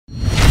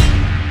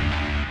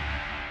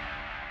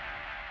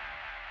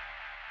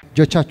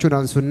ጆቻችሁን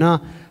አንሱና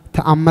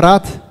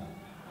ተአምራት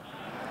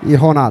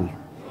ይሆናል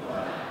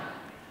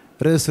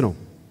ርዕስ ነው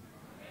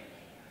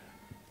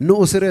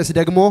ንዑስ ርዕስ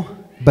ደግሞ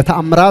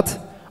በተአምራት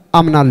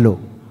አምናለሁ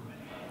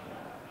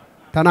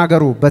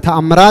ተናገሩ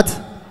በተአምራት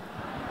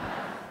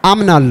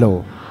አምናለሁ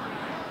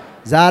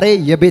ዛሬ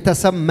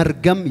የቤተሰብ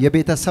መርገም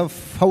የቤተሰብ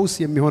ፈውስ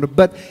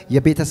የሚሆንበት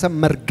የቤተሰብ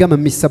መርገም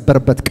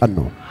የሚሰበርበት ቀን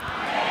ነው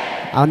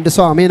አንድ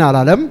ሰው አሜን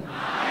አላለም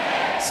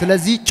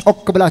ስለዚህ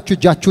ጮክ ብላችሁ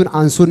እጃችሁን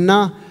አንሱና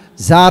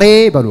ዛሬ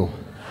በሉ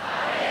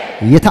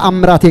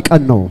የተአምራቴ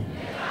ቀን ነው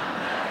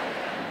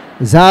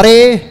ዛሬ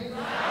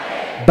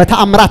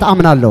በተአምራት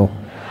አምናለሁ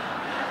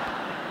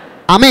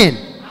አሜን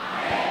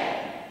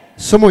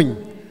ስሙኝ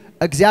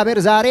እግዚአብሔር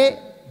ዛሬ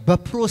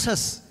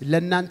በፕሮሰስ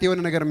ለእናንተ የሆነ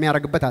ነገር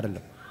የሚያደርግበት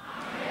አይደለም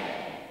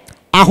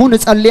አሁን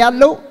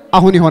እጸልያለሁ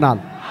አሁን ይሆናል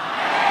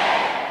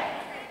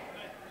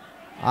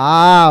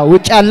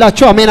ውጭ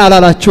ያላችሁ አሜን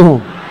አላላችሁም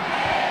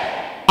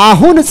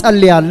አሁን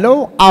እጸልያለሁ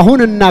አሁን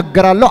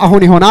እናገራለሁ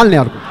አሁን ይሆናል ነው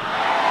ያልኩት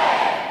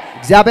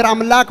እግዚአብሔር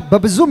አምላክ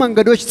በብዙ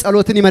መንገዶች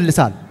ጸሎትን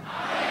ይመልሳል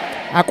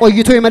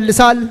አቆይቶ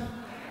ይመልሳል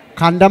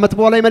ከአንድ አመት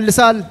በኋላ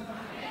ይመልሳል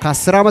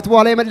ከ10 አመት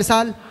በኋላ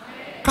ይመልሳል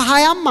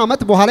ከ20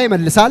 አመት በኋላ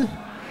ይመልሳል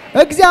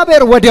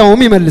እግዚአብሔር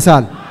ወዲያውም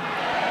ይመልሳል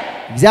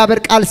እግዚአብሔር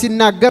ቃል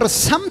ሲናገር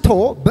ሰምቶ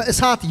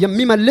በእሳት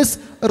የሚመልስ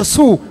እርሱ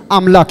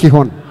አምላክ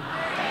ይሆን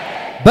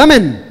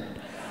በምን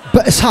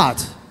በእሳት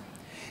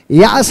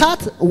ያ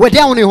እሳት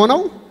ወዲያው ነው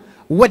የሆነው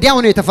ወዲያው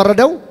ነው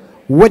የተፈረደው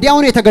ወዲያው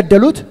ነው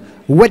የተገደሉት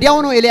ወዲያው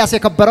ነው ኤልያስ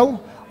የከበረው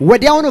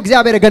ወዲያው ነው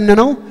እግዚአብሔር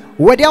የገነነው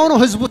ወዲያው ነው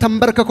ህዝቡ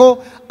ተንበርክኮ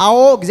አዎ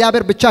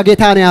እግዚአብሔር ብቻ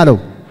ጌታ ነው ያለው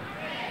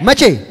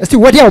መቼ እስቲ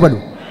ወዲያው በሉ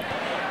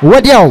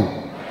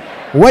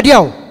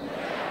ወዲያው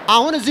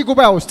አሁን እዚህ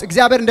ጉባኤ ውስጥ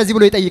እግዚአብሔር እንደዚህ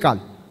ብሎ ይጠይቃል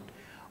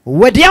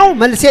ወዲያው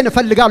መልሴን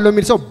እፈልጋለሁ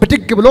የሚል ሰው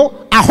ብድግ ብሎ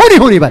አሁን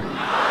ይሁን ይበል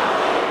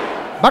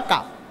በቃ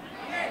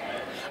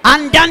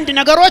አንዳንድ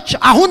ነገሮች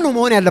አሁን ነው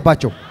መሆን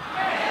ያለባቸው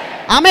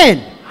አሜን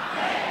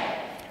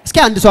እስኪ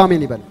አንድ ሰው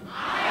አሜን ይበል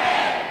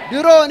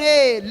ድሮ እኔ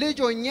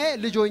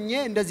ልጅ ሆኜ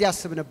እንደዚህ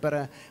ያስብ ነበር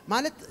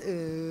ማለት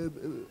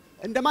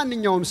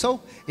እንደማንኛውም ሰው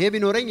ይሄ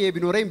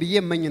ቢኖረኝ ብዬ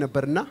እመኝ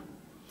ነበርና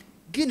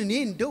ግን እኔ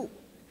እንደው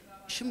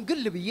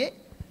ሽምግል ብዬ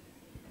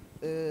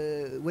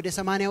ወደ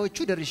 80ዎቹ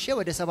ደርሼ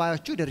ወደ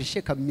 70ዎቹ ደርሼ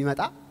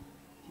ከሚመጣ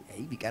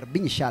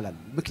ቢቀርብኝ ይሻላል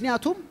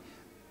ምክንያቱም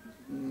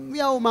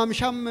ያው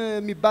ማምሻም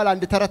የሚባል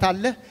አንድ ተረት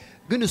አለ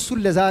ግን እሱን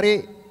ለዛሬ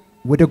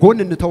ወደ ጎን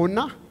እንተውና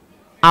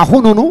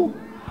አሁኑኑ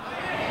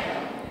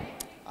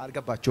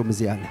አልገባቸውም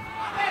እዚህ ያለ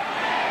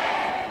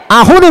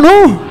አሁኑኑ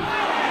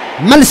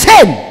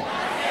መልሴን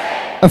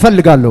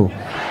እፈልጋለሁ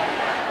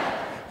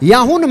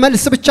ያሁን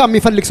መልስ ብቻ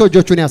የሚፈልግ ሰው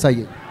እጆቹን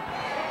ያሳየኝ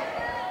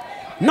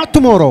not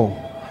tomorrow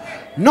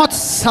not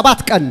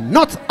 7 ቀን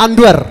not አንድ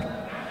ወር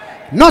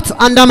not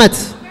አንድ አመት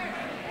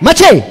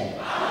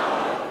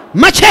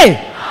መቼ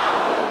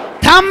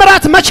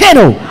ታምራት መቼ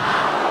ነው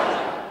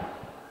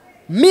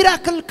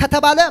ሚራክል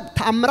ከተባለ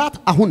ታምራት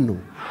አሁን ነው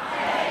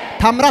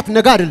ታምራት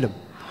ነገ አይደለም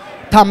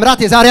ታምራት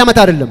የዛሬ አመት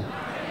አይደለም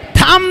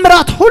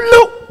ታምራት ሁሉ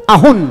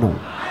አሁን ነው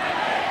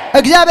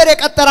እግዚአብሔር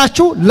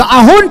የቀጠራችሁ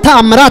ለአሁን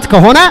ታምራት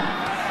ከሆነ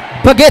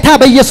በጌታ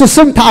በኢየሱስ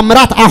ስም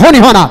ታምራት አሁን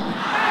ይሆናል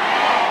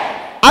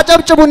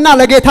አጨብጭቡና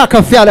ለጌታ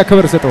ከፍ ያለ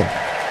ክብር ስጡ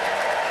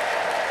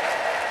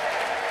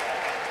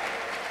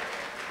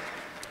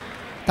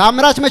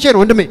ታምራት መቼ ነው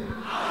ወንድሜ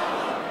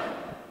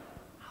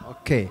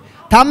ኦኬ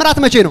ታምራት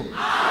መቼ ነው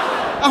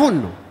አሁን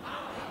ነው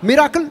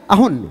ሚራክል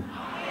አሁን ነው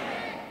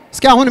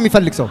እስኪ አሁን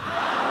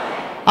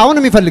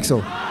የሚፈልግ ሰው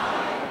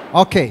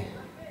ኦኬ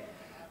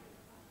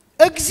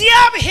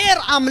እግዚአብሔር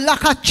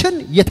አምላካችን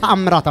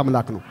የተአምራት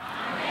አምላክ ነው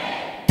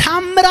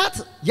ታምራት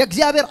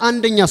የእግዚአብሔር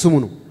አንደኛ ስሙ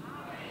ነው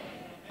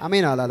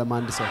አሜን አላለም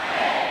አንድ ሰው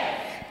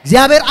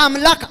እግዚአብሔር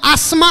አምላክ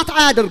አስማት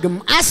አያደርግም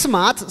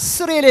አስማት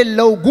ስር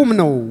የሌለው ጉም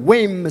ነው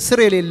ወይም ስር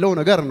የሌለው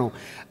ነገር ነው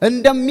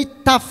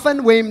እንደሚታፈን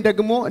ወይም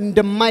ደግሞ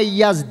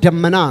እንደማይያዝ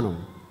ደመና ነው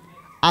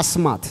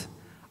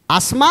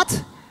አስማት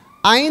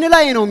አይን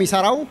ላይ ነው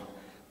የሚሰራው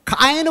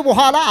ከአይን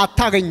በኋላ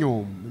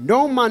አታገኘውም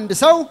እንደውም አንድ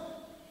ሰው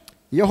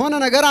የሆነ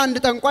ነገር አንድ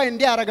ጠንቋይ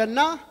እንዲህ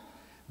ያረጋና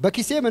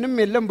በኪሴ ምንም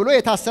የለም ብሎ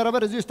የታሰረ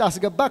በር እዚህ ውስጥ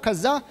አስገባ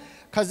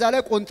ከዛ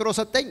ላይ ቆንጥሮ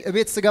ሰጠኝ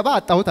እቤት ስገባ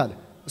አጣሁት አለ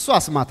እሱ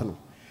አስማት ነው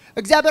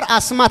እግዚአብሔር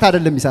አስማት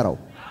አይደለም የሚሰራው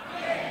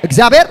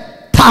እግዚአብሔር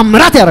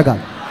ታምራት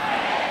ያደርጋል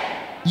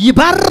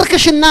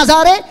ይባርክሽና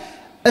ዛሬ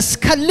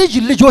እስከ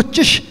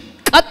ልጆችሽ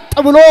ቀጥ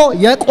ብሎ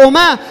የቆመ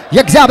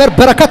የእግዚአብሔር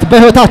በረከት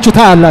በህይወታችሁ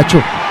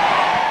ታያላችሁ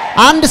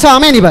አንድ ሰው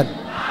አሜን ይበል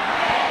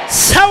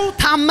ሰው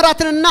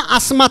ታምራትንና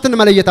አስማትን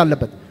መለየት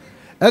አለበት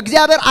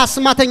እግዚአብሔር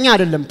አስማተኛ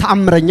አይደለም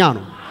ታምረኛ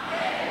ነው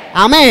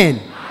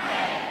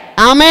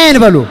አሜን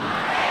በሉ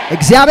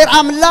እግዚአብሔር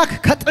አምላክ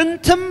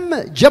ከጥንትም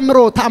ጀምሮ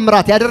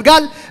ታምራት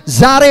ያደርጋል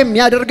ዛሬም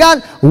ያደርጋል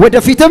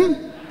ወደፊትም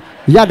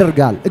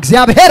ያደርጋል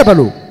እግዚአብሔር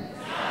በሉ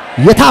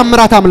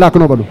የታምራት አምላክ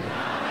ነው በሉ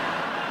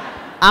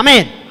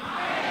አሜን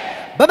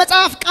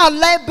በመጽሐፍ ቃል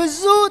ላይ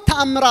ብዙ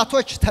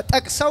ተአምራቶች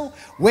ተጠቅሰው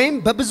ወይም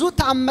በብዙ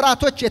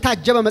ተአምራቶች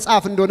የታጀበ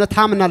መጽሐፍ እንደሆነ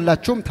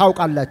ታምናላችሁም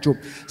ታውቃላችሁ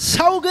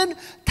ሰው ግን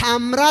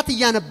ተአምራት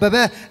ያነበበ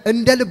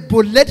እንደ ልብ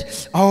ወለድ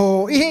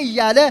ይሄ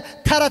ያለ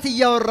ተረት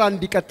ያወራ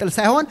እንዲቀጥል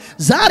ሳይሆን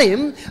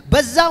ዛሬም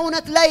በዛ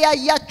እውነት ላይ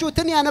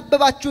ያያችሁትን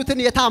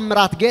ያነበባችሁትን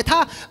የተአምራት ጌታ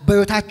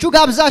በህይወታችሁ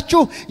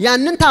ጋብዛችሁ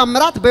ያንን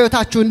ተአምራት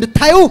በህይወታችሁ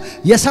እንድታዩ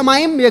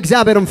የሰማይም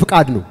የእግዚአብሔርም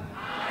ፍቃድ ነው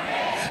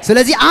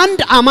ስለዚህ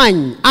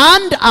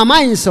አንድ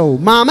አማኝ ሰው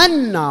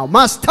ማመንና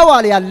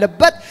ማስተዋል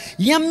ያለበት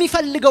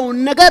የሚፈልገውን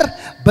ነገር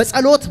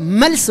በጸሎት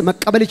መልስ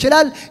መቀበል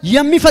ይችላል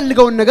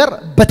የሚፈልገውን ነገር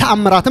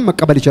በተአምራትም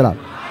መቀበል ይችላል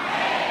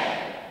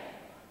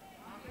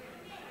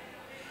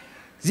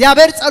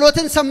እግዚአብሔር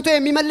ጸሎትን ሰምቶ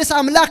የሚመልስ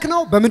አምላክ ነው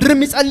በመድር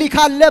የሚጸልይ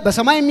ካለ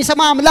በሰማይ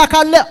የሚሰማ አምላክ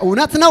አለ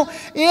እውነት ነው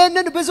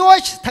ይሄንን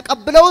ብዙዎች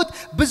ተቀብለውት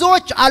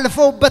ብዙዎች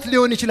አልፈውበት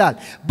ሊሆን ይችላል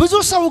ብዙ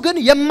ሰው ግን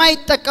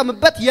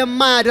የማይጠቀምበት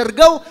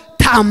የማያደርገው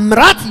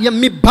ታምራት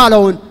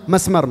የሚባለውን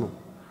መስመር ነው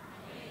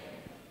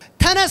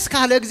ተነስ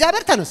ካለ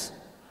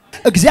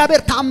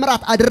እግዚአብሔር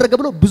ታምራት አደረገ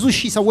ብሎ ብዙ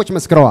ሺህ ሰዎች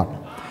መስክረዋል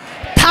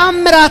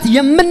ታምራት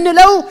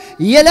የምንለው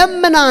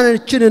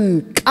የለምናችንን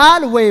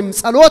ቃል ወይም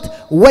ጸሎት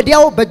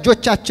ወዲያው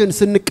በእጆቻችን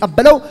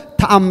ስንቀበለው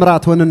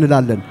ታምራት ሆነ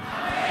እንላለን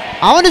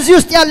አሁን እዚህ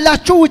ውስጥ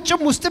ያላችሁ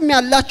ውጭም ውስጥም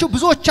ያላችሁ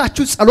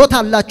ብዙዎቻችሁ ጸሎት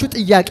አላችሁ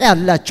ጥያቄ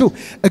አላችሁ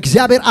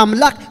እግዚአብሔር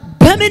አምላክ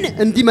በምን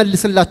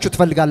እንዲመልስላችሁ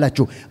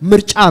ትፈልጋላችሁ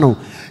ምርጫ ነው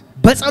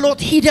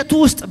በጸሎት ሂደቱ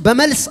ውስጥ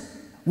በመልስ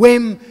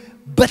ወይም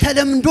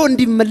በተለምዶ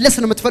እንዲመለስ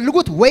ነው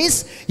የምትፈልጉት ወይስ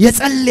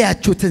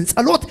የጸለያችሁትን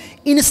ጸሎት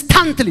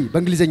ኢንስታንትሊ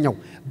በእንግሊዘኛው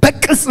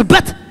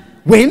በቅጽበት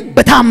ወይም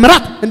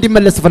በታምራት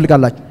እንዲመለስ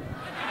ትፈልጋላችሁ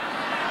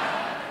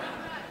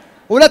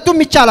ሁለቱም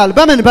ይቻላል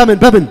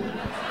በምን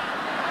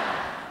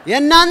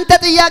የናንተ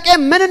ጥያቄ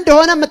ምን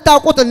እንደሆነ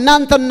የምታውቁት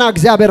እናንተና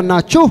እግዚአብሔር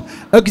ናችሁ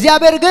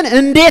እግዚአብሔር ግን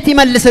እንዴት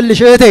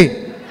ይመልስልሽ እህቴ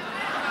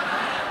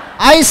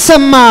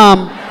አይሰማም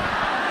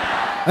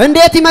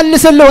እንዴት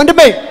ይመልስልህ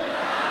ወንድሜ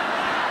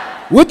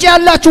ውጭ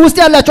ያላችሁ ውስጥ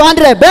ያላችሁ አንድ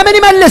ላይ በምን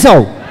ይመልሰው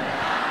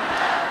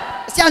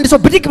እስቲ አንድ ሰው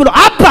ብድግ ብሎ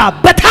አባ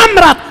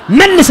በታምራት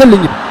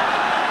መልስልኝ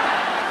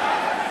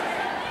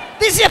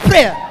this is a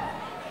prayer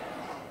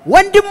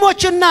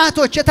ወንድሞችና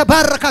እህቶች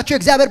የተባረካችሁ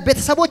የእግዚአብሔር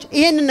ቤተሰቦች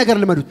ይሄንን ነገር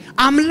ልመዱት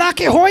አምላኬ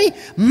ሆይ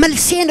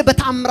መልሴን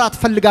በታምራት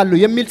ፈልጋለሁ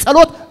የሚል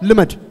ጸሎት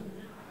ልመድ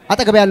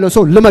አጠገብ ያለው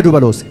ሰው ልመዱ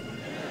በለው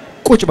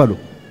ቁጭ በሉ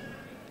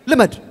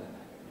ልመድ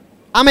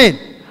አሜን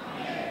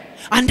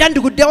አንዳንድ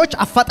ጉዳዮች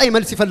አፋጣኝ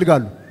መልስ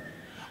ይፈልጋሉ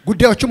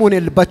ጉዳዮችም ሆነ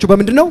ያለባችሁ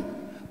በምንድነው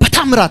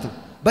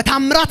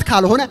በታምራት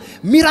ካልሆነ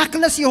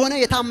ሚራክለስ የሆነ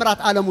የታምራት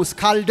ዓለም ውስጥ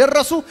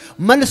ካልደረሱ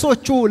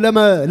መልሶቹ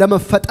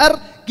ለመፈጠር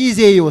ጊዜ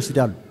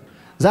ይወስዳሉ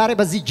ዛሬ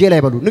በዚህ ጄ ላይ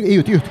በሉ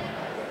እዩት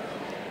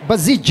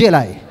በዚህ ጄ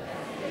ላይ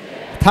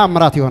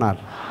ታምራት ይሆናል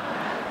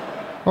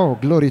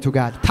ግሎሪ ቱ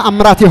ጋድ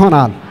ታምራት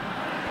ይሆናል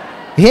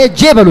ይሄ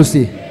ጄ በሉ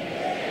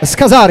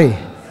እስከ ዛሬ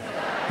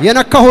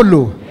የነካ ሁሉ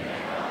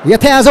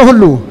የተያዘ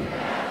ሁሉ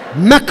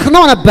መክኖ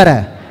ነበረ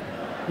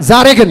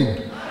ዛሬ ግን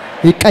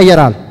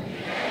ይቀየራል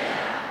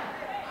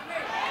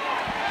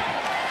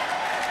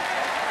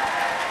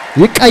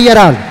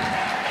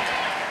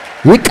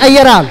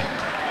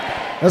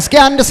እስኪ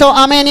አንድ ሰው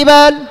አሜን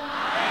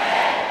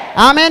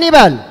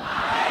ይበል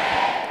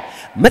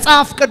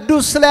መጽሐፍ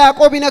ቅዱስ ስለ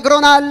ያዕቆብ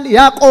ይነግረናል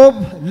ያዕቆብ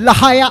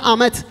ለ20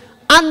 ዓመት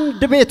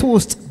አንድ ቤት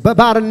ውስጥ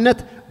በባርነት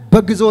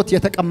በግዞት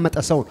የተቀመጠ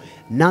ሰው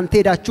እናንተ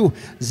ሄዳችሁ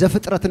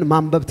ዘፍጥረትን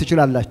ማንበብ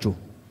ትችላላችሁ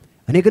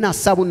እኔ ግን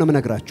ሐሳቡን ነው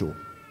የምነግራችሁ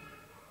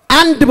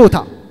አንድ ቦታ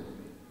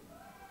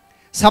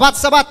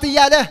 7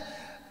 እያለ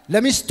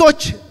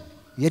ለሚስቶች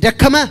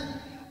የደከመ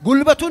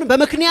ጉልበቱን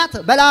በመክንያት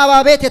በላባ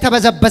ቤት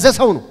የተበዘበዘ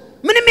ሰው ነው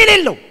ምንም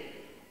የሌለው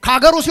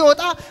ካገሩ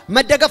ሲወጣ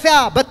መደገፊያ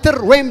በትር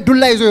ወይም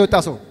ዱላ ይዞ የወጣ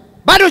ሰው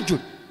ባዶ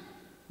እጁን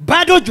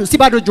እስቲ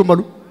ባዶ እጁን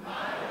በሉ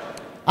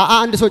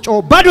አንድ ሰው ጮህ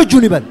ባዶ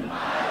እጁን ይበል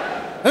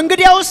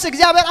እንግዲያውስ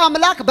እግዚአብሔር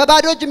አምላክ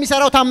በባዶ እጅ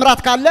የሚሰራው ታምራት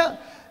ካለ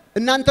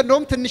እናንተ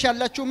እንደውም ትንሽ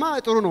ያላችሁማ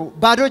ጥሩ ነው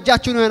ባዶ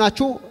እጃችሁ ነው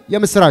የናችሁ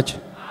የምስራች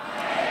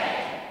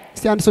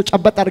እስቲ አንድ ሰው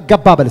ጨበጥ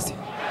አድርገባ በል እስቲ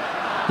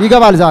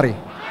ይገባል ዛሬ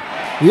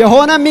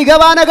የሆነ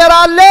የሚገባ ነገር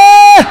አለ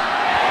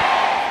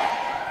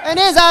እኔ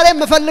ዛሬ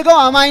የምፈልገው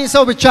አማኝ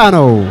ሰው ብቻ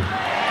ነው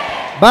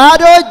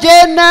ባዶ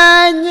እጄን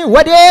ነኝ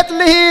ወዴት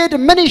ልሂድ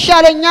ምን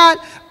ይሻለኛል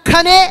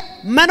ከኔ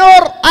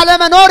መኖር አለ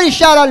መኖር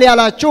ይሻላል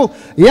ያላችሁ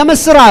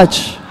የምስራች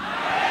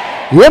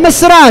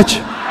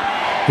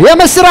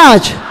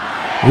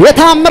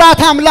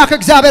የታምራት አምላክ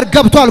እግዚአብሔር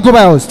ገብቷል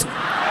ጉባኤ ውስጥ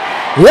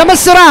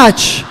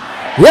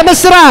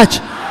የምስራች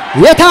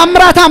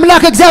የታምራት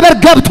አምላክ እግዚአብሔር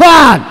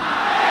ገብቷል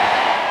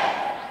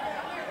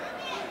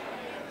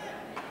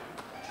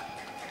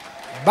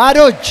ባዶ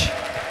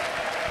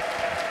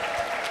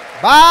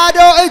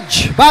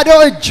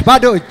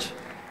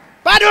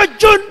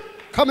እጁን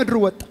ከምድሩ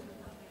ወጣ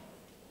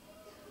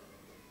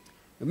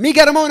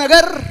የሚገርመው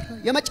ነገር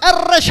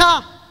የመጨረሻ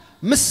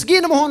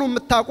ምስኪን መሆኑን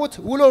የምታውቁት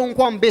ውሎ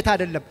እንኳን ቤት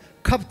አይደለም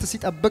ከብት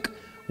ሲጠብቅ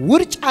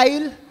ውርጭ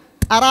አይል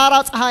ጠራራ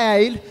ፀሐይ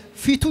አይል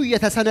ፊቱ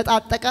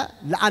የተሰነጣጠቀ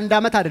ለአንድ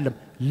አመት አይደለም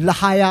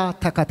ለ20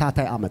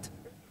 ተከታታይ አመት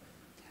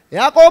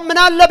ያዕቆብ ምን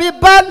አለ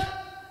ቢባል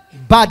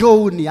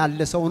ባዶውን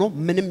ያለ ሰው ነው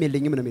ምንም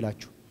የለኝም ነው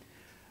የሚላችሁ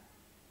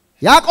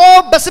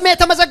ያዕቆብ በስሜ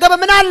ተመዘገበ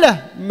ምን አለ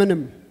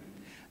ምንም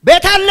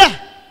ቤት አለ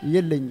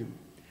የለኝም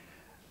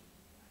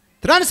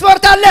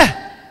ትራንስፖርት አለ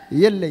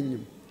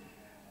የለኝም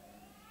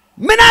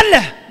ምን አለ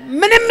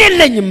ምንም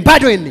የለኝም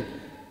ባዶዬን ነኝ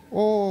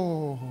ኦ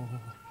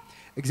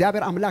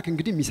እግዚአብሔር አምላክ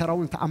እንግዲህ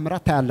የሚሰራውን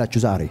ተአምራት ታያላችሁ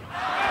ዛሬ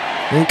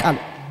ይሄን ቃል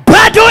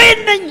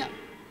ባዶዬን ነኝ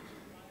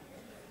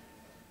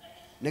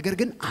ነገር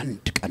ግን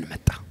አንድ ቀን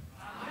መጣ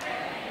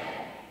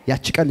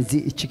ያቺ ቀን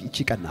እቺ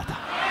ቀን ናት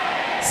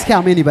እስኪ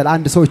አሜን ይበል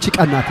አንድ ሰው እቺ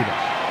ቀን ናት ይበል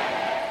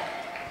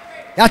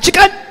ያቺ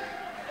ቀን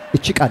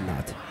እቺ ቀን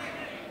ናት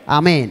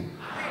አሜን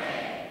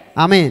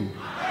አሜን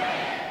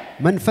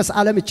መንፈስ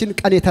ዓለም እቺን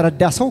ቀን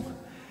የተረዳ ሰው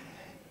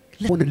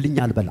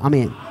ሆንልኛል በል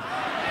አሜን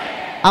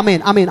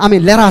አሜን አሜን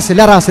አሜን ለራስ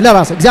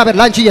እግዚአብሔር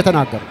ላንቺ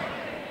እየተናገረ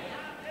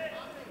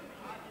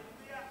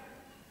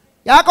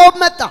ያዕቆብ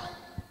መጣ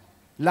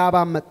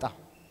ላባም መጣ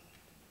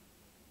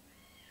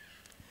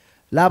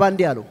ላባ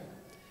እንዲህ አለው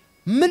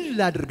ምን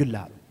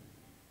ላድርግልህ አለው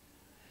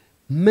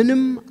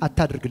ምንም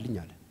አታድርግልኝ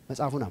አለ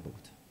መጽሐፉን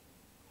አበቡት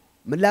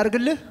ምን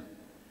ላድርግልህ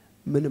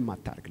ምንም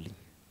አታድርግልኝ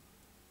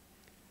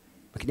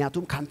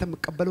ምክንያቱም ካንተ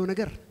መቀበለው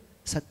ነገር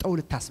ሰጠው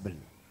ልታስብል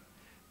ነው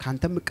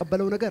ካንተ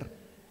መቀበለው ነገር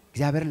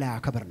እግዚአብሔር ላይ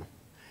ያከበር ነው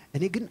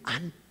እኔ ግን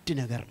አንድ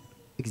ነገር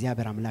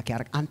እግዚአብሔር አምላክ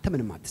ያርቅ አንተ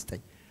ምንም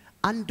አትስጠኝ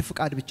አንድ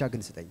ፍቃድ ብቻ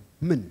ግን ስጠኝ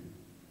ምን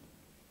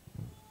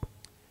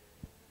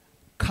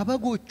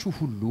ከበጎቹ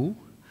ሁሉ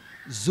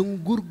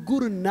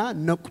ዝንጉርጉርና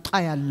ነቁጣ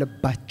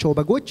ያለባቸው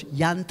በጎች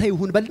ያንተ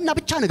ይሁን በልና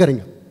ብቻ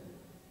ነገርኛ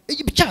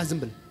ብቻ ዝም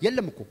ብለ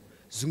የለም እኮ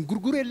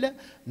ዝንጉርጉር የለ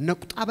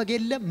ነቁጣ በግ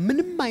የለ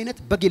ምንም አይነት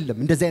በግ የለም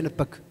እንደዚህ አይነት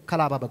በግ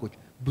ከላባ በጎች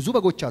ብዙ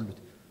በጎች አሉት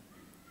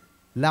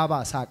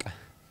ላባ ሳቀ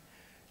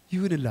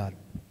ይሁንልሃል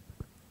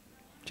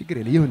ችግር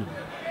የለ ይሁን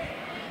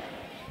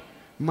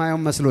ማየው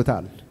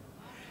መስሎታል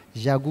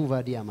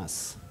ጃጉቫ ዲያማስ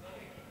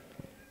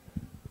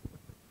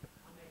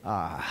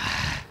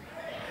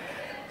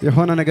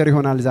የሆነ ነገር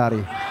ይሆናል ዛሬ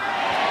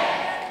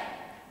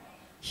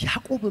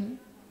ያዕቆብም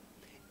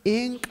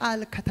ይህን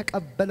ቃል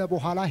ከተቀበለ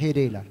በኋላ ሄደ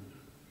ይላል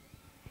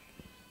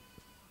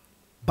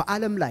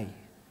በዓለም ላይ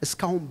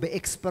እስካሁን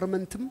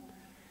በኤክስፐሪመንትም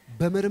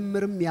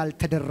በምርምርም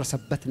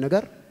ያልተደረሰበት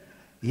ነገር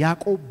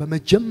ያዕቆብ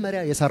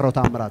በመጀመሪያ የሰራው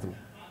ታምራት ነው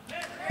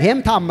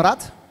ይሄም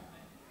ታምራት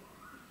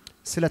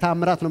ስለ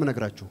ታምራት ነው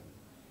መነግራችሁ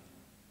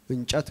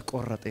እንጨት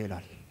ቆረጠ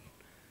ይላል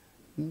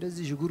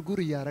እንደዚህ ጅጉርጉር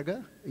ያረጋ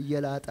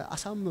እየላጠ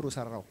አሳምሮ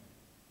ሰራው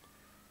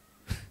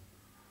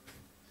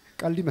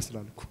ቀልድ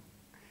ይመስላል እኮ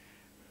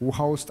ውሃ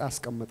ውስጥ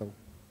አስቀመጠው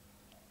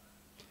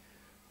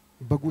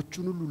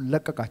በጎቹን ሁሉ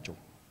ለቀቃቸው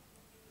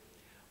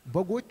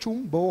በጎቹም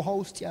በውሃ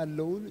ውስጥ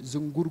ያለውን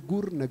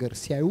ዝንጉርጉር ነገር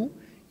ሲያዩ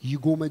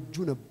ይጎመጁ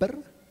ነበር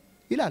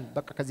ይላል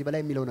በቃ ከዚህ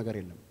በላይ የሚለው ነገር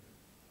የለም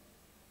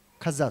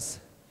ከዛስ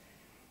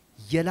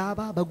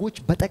የላባ በጎች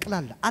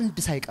በጠቅላላ አንድ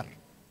ሳይቀር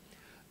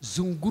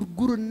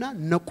ዝንጉርጉርና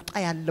ነቁጣ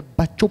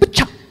ያለባቸው ብቻ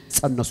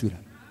ጸነሱ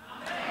ይላል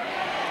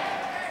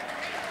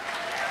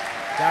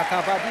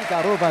ያካባዲ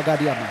ጋሮባ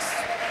ጋዲያማስ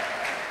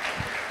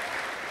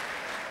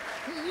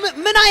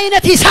ምን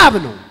አይነት ሂሳብ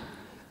ነው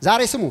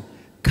ዛሬ ስሙ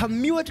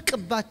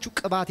ከሚወድቅባችሁ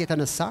ቅባት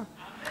የተነሳ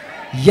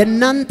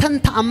የናንተን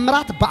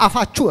ተአምራት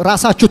በአፋችሁ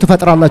ራሳችሁ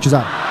ትፈጥራላችሁ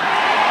ዛሬ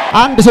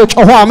አንድ ሰው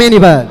ጮሆ አሜን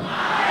ይበል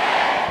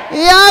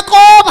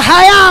ያዕቆብ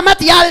 20 ዓመት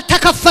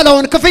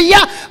ያልተከፈለውን ክፍያ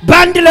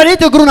ባንድ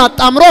ለሊት እግሩን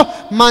አጣምሮ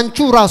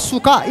ማንቹ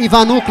ራሱካ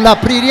ኢቫኑክ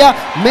ላፕሪሪያ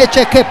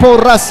ሜቼኬ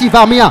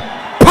ፖራሲቫሚያ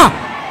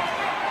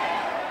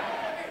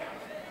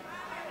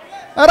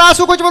ራሱ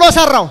ቁጭ ብሎ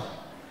ሰራው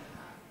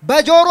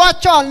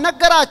በጆሮአቸው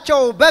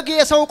አልነገራቸው በግ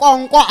የሰው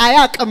ቋንቋ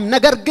አያቅም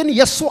ነገር ግን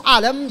የሱ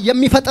ዓለም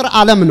የሚፈጥር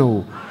ዓለም ነው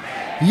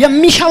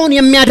የሚሻውን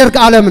የሚያደርግ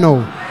ዓለም ነው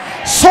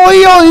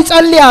ሰውየው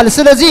ይጸልያል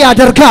ስለዚህ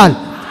ያደርጋል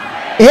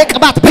ይሄ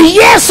ቅባት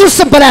በኢየሱስ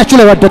ስም በላያችሁ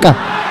ላይ ወደቀ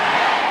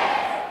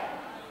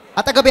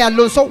አጠገብ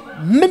ያለው ሰው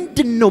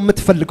ምንድነው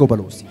የምትፈልገው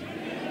በለው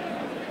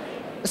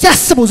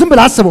ሲያስበው ዝም ብለ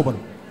አስበው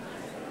በለው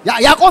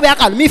ያዕቆብ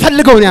ያቃል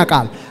የሚፈልገውን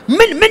ያቃል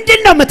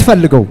ምንድነው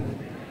የምትፈልገው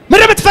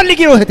ምን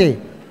የምትፈልጊው እህቴ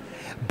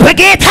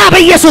በጌታ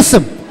በኢየሱስ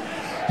ስም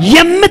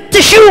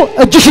የምትሽው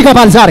እጅሽ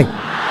ይገባል ዛሬ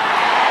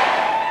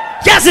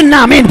ያዝና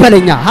አሜን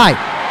በለኛ ሃይ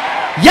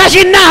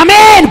ያጂና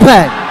አሜን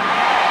በል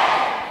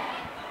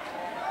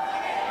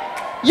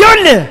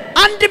ይሁን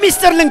አንድ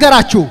ሚስጥር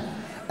ልንገራችሁ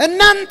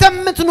እናንተ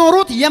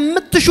የምትኖሩት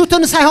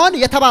የምትሹትን ሳይሆን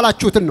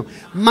የተባላችሁትን ነው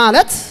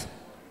ማለት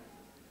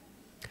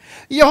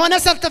የሆነ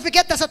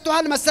ሰርቲፊኬት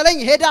ተሰጥቷል መሰለኝ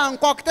ሄዳ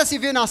አንኳክተ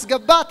ሲቪን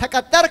አስገባ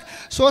ተቀጠርክ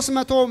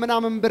 300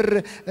 ምናምን ብር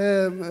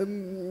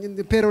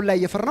ፔሮል ላይ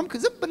የፈረምክ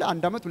ዝም ብለ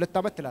 1 አመት 2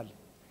 አመት ትላል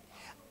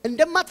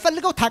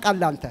እንደማትፈልገው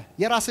ታቃለ አንተ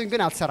የራስህን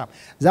ግን አትሰራም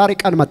ዛሬ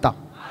ቀን መጣ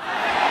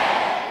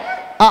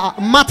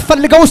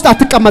ማትፈልገው ውስጥ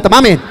አትቀመጥም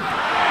አሜን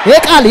ይሄ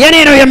ቃል የኔ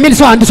ነው የሚል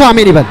ሰው አንድ ሰው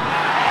አሜን ይበል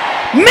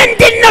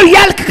ምንድነው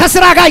ያልክ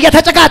ከስራ ጋር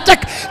የተጨቃጨቅ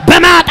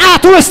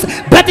በማጣት ውስጥ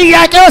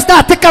በጥያቄ ውስጥ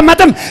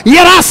አትቀመጥም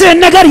የራስህን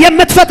ነገር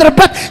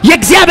የምትፈጥርበት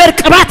የእግዚአብሔር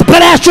ቅባት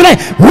በላያችሁ ላይ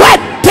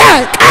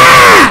ወደቀ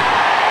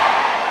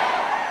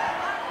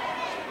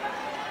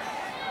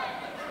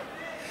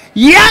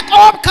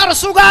ያዕቆብ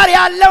ከርሱ ጋር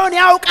ያለውን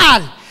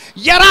ያውቃል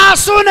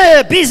የራሱን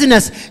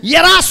ቢዝነስ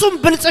የራሱን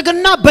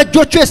ብልጽግና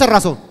በእጆቹ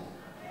የሰራሰው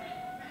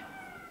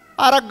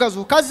አረጋዙ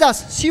ከዛስ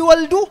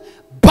ሲወልዱ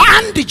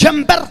በአንድ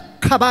ጀንበር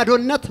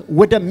ከባዶነት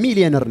ወደ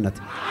ሚሊዮነርነት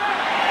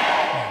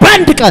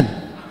በአንድ ቀን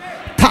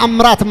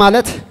ታምራት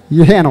ማለት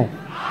ይሄ ነው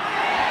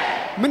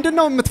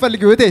ምንድነው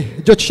የምትፈልጊው እቴ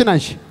እጆችሽን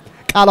አንሺ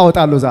ቃል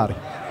አወጣለሁ ዛሬ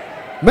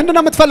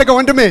ምንድነው የምትፈልገው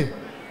ወንድሜ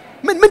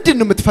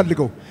ምንድነው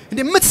የምትፈልገው እንዴ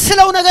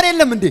የምትስለው ነገር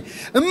የለም እንዴ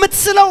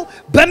የምትስለው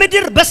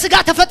በመድር በስጋ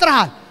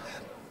ተፈጥረሃል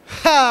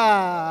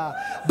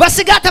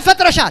በስጋ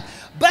ተፈጥረሻል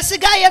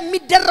በስጋ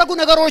የሚደረጉ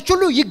ነገሮች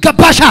ሁሉ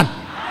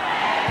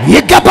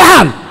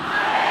ይገባሃል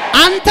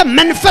አንተ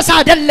መንፈስ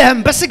አይደለህም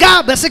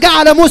በስጋ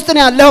ዓለም ውስጥ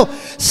ነው ያለው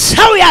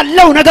ሰው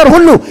ያለው ነገር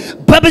ሁሉ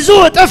በብዙ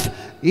እጥፍ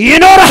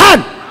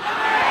ይኖርሃል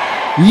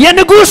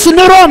የንጉስ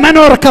ኑሮ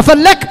መኖር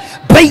ከፈለክ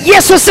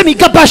በኢየሱስ ስም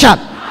ይገባሻል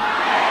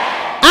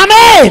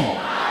አሜን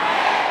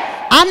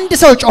አንድ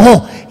ሰው ጮሆ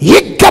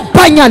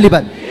ይገባኛል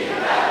ይበል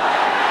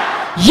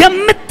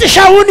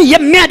የምትሻውን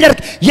የሚያደርግ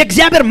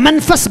የእግዚአብሔር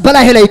መንፈስ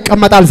በላይ ላይ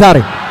ይቀመጣል ዛሬ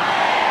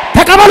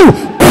ተቀበሉ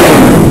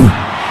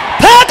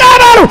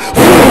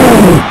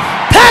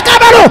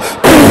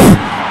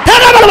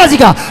በዚህ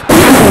ጋር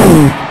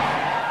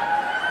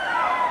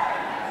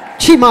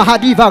ቺማ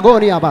ሃዲቫ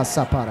ጎኒያ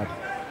ባሳፓራ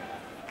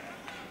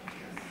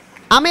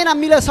አሜን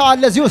አሚለ ሰው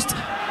አለ እዚህ ውስጥ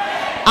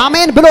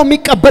አሜን ብሎ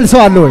የሚቀበል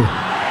ሰው አለ ወይ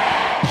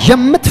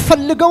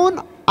የምትፈልገውን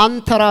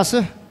አንተ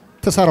ራስህ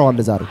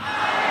ትሰራዋለህ ዛሬ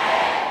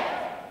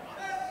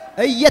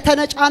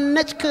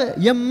እየተነጫነጭክ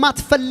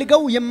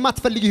የማትፈልገው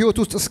ህይወት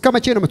ውስጥ እስከ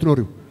መቼ ነው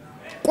የምትኖሪው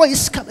ቆይ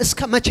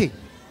እስከ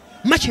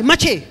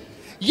መቼ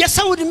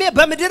የሰው እድሜ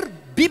በመድር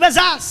ቢበዛ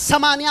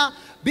 80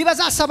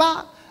 ቢበዛ 70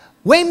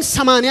 ወይም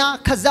 80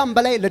 ከዛም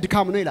በላይ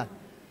ለድካም ነው ይላል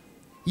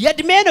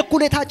የእድሜን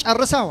እኩሌታ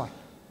ጨርሰዋል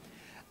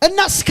እና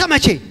እስከ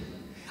መቼ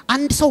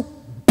አንድ ሰው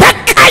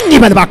በቃኝ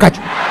ይበል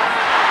ባካችሁ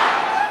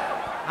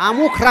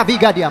አሙክ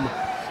ራቪጋዲያማ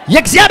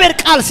የእግዚአብሔር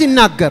ቃል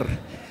ሲናገር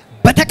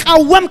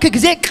በተቃወምክ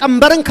ጊዜ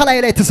ቀንበርን ከላይ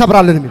ላይ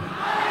ተሰብራለን ነው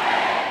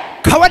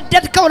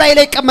ከወደድከው ላይ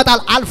ይቀመጣል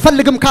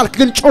አልፈልግም ካልክ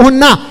ግን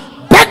ጮህና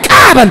በቃ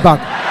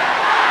በልባክ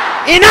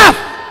ኢናፍ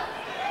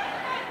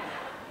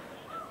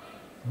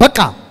በቃ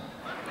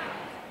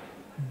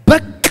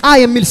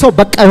የሚል ሰው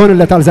በቃ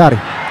ይሆንለታል ዛሬ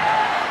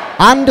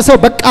አንድ ሰው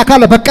በቃ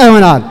ካለ በቃ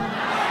ይሆናል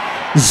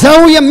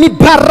ዘው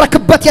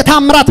የሚባረክበት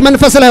የታምራት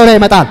መንፈስ ላይ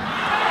ይመጣል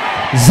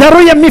ዘሩ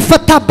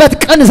የሚፈታበት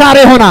ቀን ዛሬ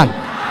ይሆናል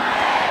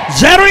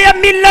ዘሩ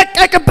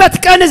የሚለቀቅበት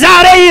ቀን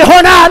ዛሬ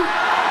ይሆናል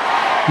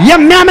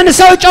የሚያምን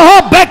ሰው ጮሆ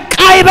በቃ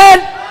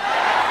ይበል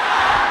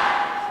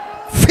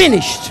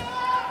finished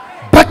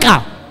በቃ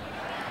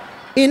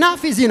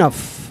enough is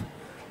enough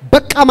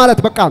በቃ ማለት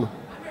በቃ ነው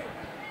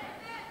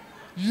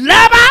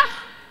ለባ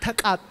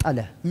ተቃጠለ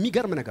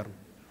የሚገርም ነገር ነው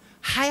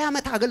 20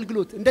 ዓመት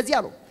አገልግሎት እንደዚህ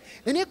ያለው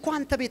እኔ እኮ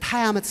አንተ ቤት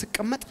 20 ዓመት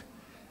ስቀመጥ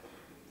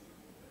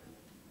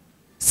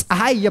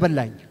ፀሐይ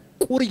እየበላኝ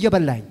ቁር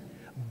እየበላኝ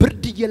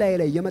ብርድ እየላይ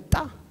የመጣ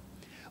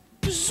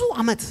ብዙ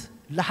ዓመት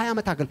ለ20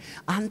 ዓመት አገል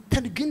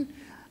አንተን ግን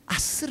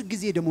 10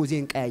 ጊዜ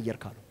ደሞዜን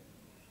ቀያየርካሉ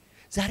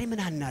ዛሬ ምን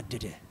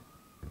አናደደ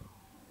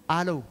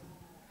አለው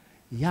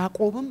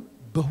ያዕቆብም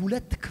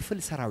በሁለት ክፍል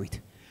ሰራዊት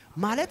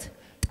ማለት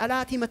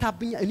ጠላት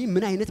ይመታብኝ እኔ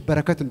ምን አይነት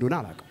በረከት እንደሆነ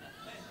አላውቅም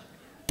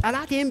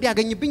ጠላት ይሄን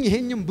ቢያገኝብኝ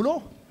ይሄንም ብሎ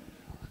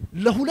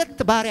ለሁለት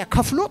ባሪያ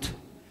ከፍሎት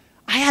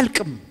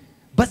አያልቅም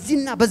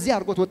በዚህና በዚህ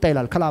አርጎት ወጣ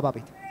ይላል ከላባ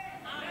ቤት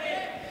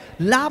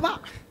ላባ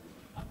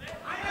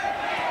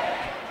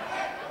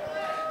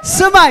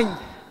ስማኝ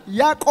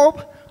ያዕቆብ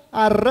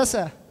አረሰ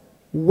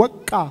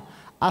ወቃ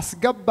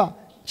አስገባ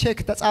ቼክ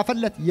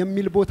ተጻፈለት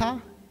የሚል ቦታ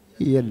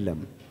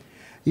የለም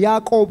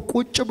ያዕቆብ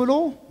ቁጭ ብሎ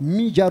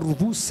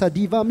ሚጀርቡ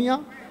ሰዲቫሚያ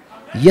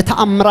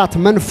የተአምራት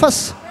መንፈስ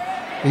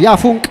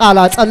ያፉን ቃል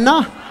አጸና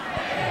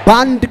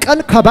በአንድ ቀን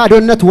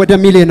ከባዶነት ወደ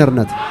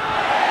ሚሊዮነርነት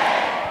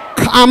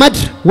ከአመድ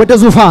ወደ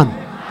ዙፋን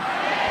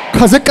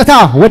ከዝቅታ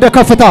ወደ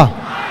ከፍታ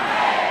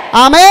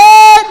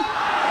አሜን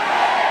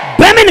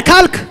በምን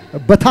ካልክ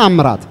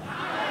በታምራት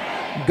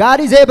God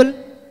is able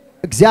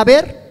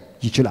እግዚአብሔር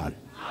ይችላል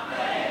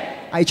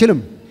አይችልም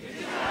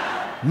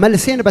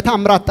መልሴን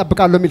በታምራት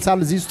ተጠብቃለሁ የሚል ሳል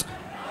እዚህ ውስጥ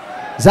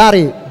ዛሬ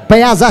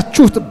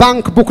በያዛችሁት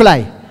ባንክ ቡክ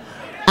ላይ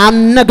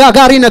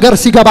አነጋጋሪ ነገር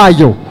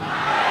ሲገባየው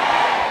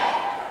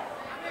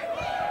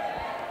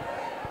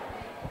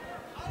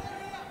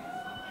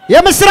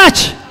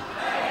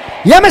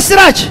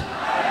የምስራች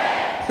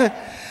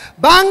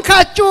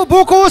ባንካችሁ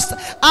ቡክ ውስጥ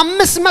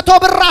 500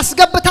 ብር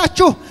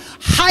አስገብታችሁ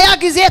 20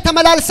 ጊዜ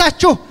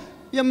ተመላልሳችሁ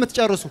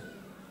የምትጨርሱ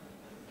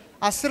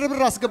 10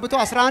 ብር አስገብቶ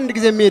 11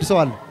 ጊዜ የሚሄድ ሰው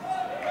አለ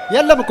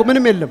የለም እኮ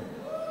ምንም የለም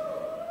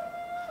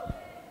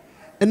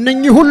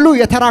እነኚህ ሁሉ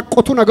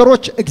የተራቆቱ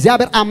ነገሮች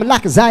እግዚአብሔር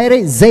አምላክ ዛሬ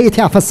ዘይት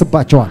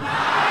ያፈስባቸዋል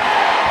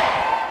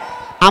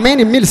አሜን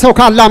የሚል ሰው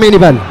ካለ አሜን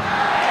ይበል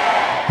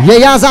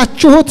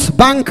የያዛችሁት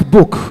ባንክ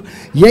ቡክ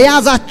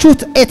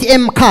የያዛችሁት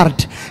ኤቲኤም ካርድ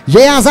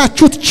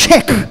የያዛችሁት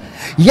ቼክ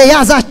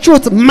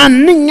የያዛችሁት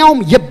ማንኛውም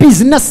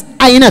የቢዝነስ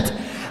አይነት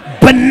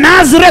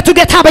በናዝሬቱ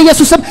ጌታ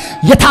በኢየሱስም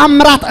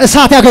የታምራት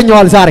እሳት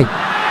ያገኘዋል ዛሬ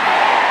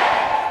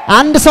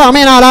አንድ ሰው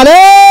አሜን አላለ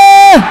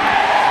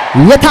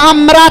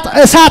የታምራት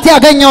እሳት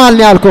ያገኘዋል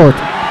ነው ያልኩት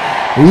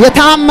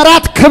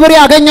የታምራት ክብር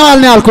ያገኘዋል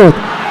ነው ያልኩት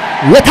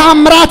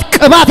የታምራት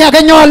ቅባት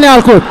ያገኘዋል ነው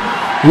ያልኩት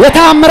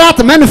የታምራት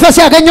መንፈስ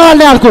ያገኘዋል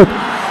ነው ያልኩት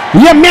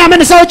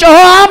የሚያምን ሰው ጮሆ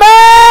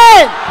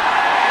አሜን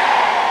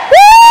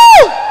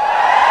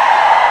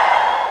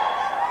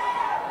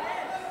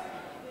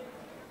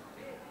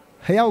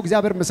ሕያው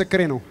እግዚአብሔር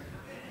ምስክሬ ነው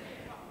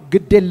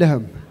ግድ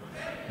የለህም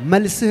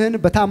መልስህን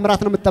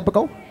በታምራት ነው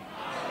የምትጠብቀው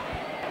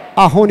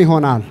አሁን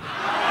ይሆናል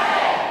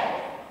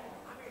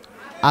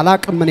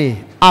አላቅምኔ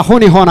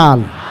አሁን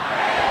ይሆናል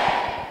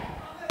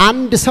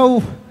አንድ ሰው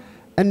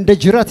እንደ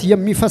ጅረት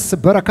የሚፈስ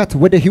በረከት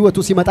ወደ ህይወቱ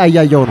ሲመጣ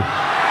ያያየው ነው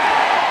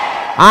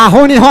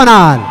አሁን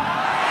ይሆናል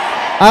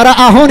አረ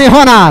አሁን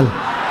ይሆናል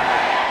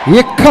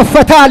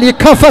ይከፈታል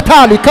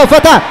ይከፈታል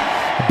ይከፈታል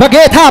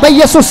በጌታ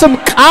በኢየሱስ ስም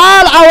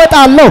ቃል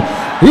አወጣለሁ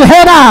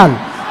ይሆናል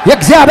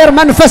የእግዚአብሔር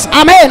መንፈስ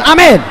አሜን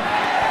አሜን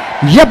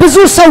የብዙ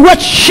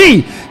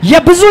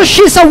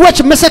ሰዎች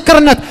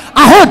ምስክርነት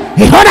አሁን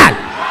ይሆናል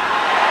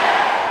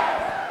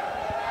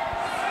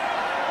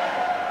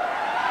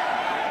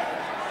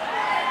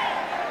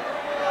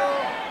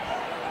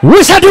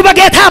ውሰዱ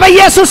በጌታ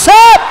በኢየሱስ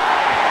ስም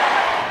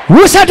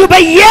ውሰዱ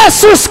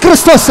በኢየሱስ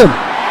ክርስቶስ ስም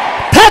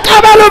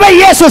ተቀበሉ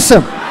በኢየሱስ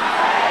ስም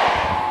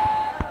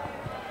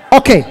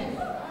ኦኬ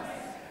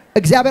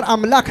እግዚአብሔር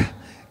አምላክ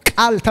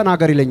ቃል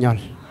ተናገር ይለኛል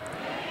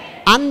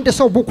አንድ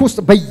ሰው ቡክ ውስጥ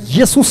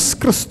በኢየሱስ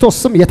ክርስቶስ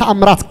ስም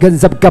የተአምራት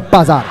ገንዘብ ገባ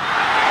ዛሬ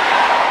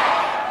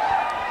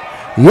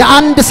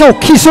የአንድ ሰው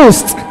ኪስ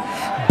ውስጥ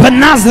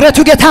በናዝሬቱ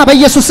ጌታ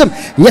በኢየሱስ ስም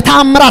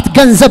የተአምራት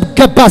ገንዘብ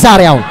ገባ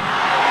ዛሬ አሁን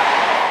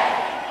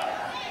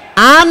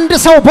አንድ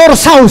ሰው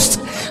ቦርሳ ውስጥ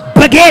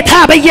በጌታ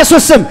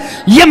በኢየሱስ ስም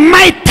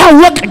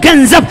የማይታወቅ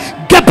ገንዘብ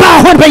ገባ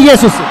አሁን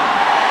በኢየሱስ ስም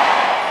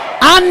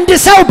አንድ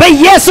ሰው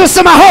በኢየሱስ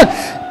ስም አሁን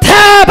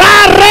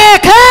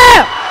ተባረከ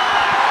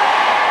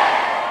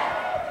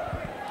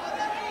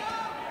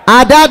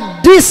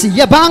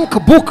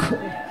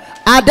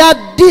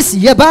አዳዲስ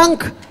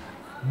የባንክ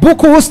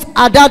ቡክ ውስጥ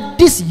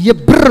አዳዲስ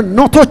የብር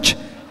ኖቶች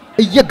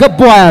እየገቡ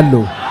ያሉ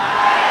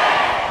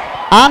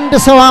አንድ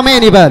ሰው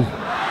አሜን ይበል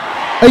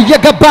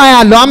እየገባ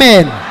ያለው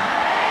አሜን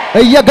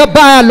እየገባ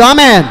ያለው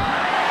አሜን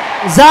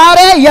ዛሬ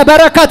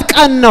የበረከት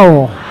ቀን ነው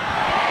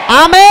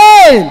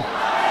አሜን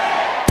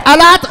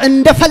ጠላት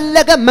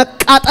እንደፈለገ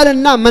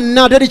መቃጠልና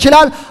መናደድ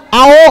ይችላል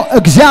አዎ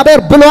እግዚአብሔር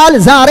ብሏል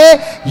ዛሬ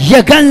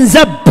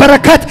የገንዘብ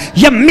በረከት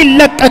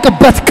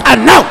የሚለቀቅበት ቀን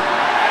ነው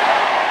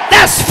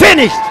that's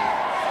finished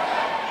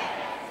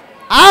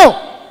አዎ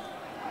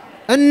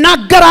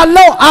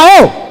እናገራለሁ አዎ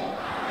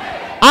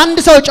አንድ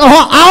ሰው ጮሆ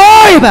አዎ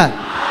ይበል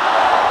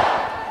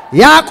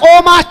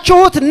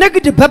ያቆማችሁት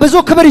ንግድ በብዙ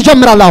ክብር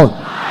ይጀምራል አሁን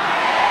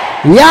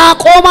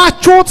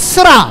ያቆማችሁት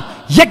ስራ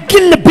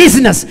የግል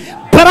ቢዝነስ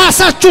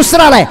በራሳችሁ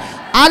ስራ ላይ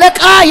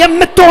አለቃ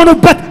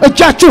የምትሆኑበት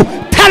እጃችሁ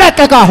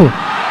ተለቀቀ አሁን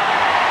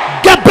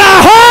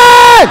ገባሁ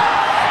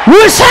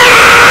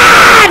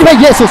ውሰድ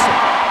በኢየሱስ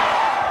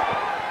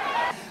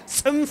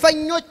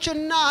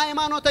ጽንፈኞችና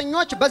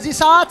ሃይማኖተኞች በዚህ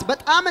ሰዓት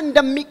በጣም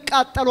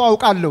እንደሚቃጠሉ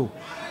አውቃለሁ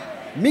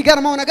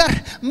የሚገርመው ነገር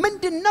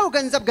ምንድነው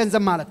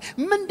ገንዘብ ማለት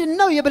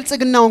ምንድነው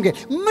የብልጽግና ወንጌል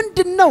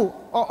ምንድነው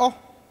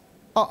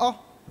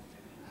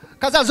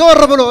ከዛ ዞር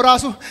ብሎ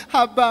ራሱ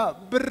አባ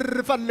ብር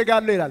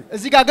ፈልጋለሁ ይላል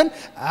እዚህ ጋር ግን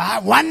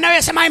ዋናው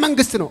የሰማይ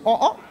መንግስት ነው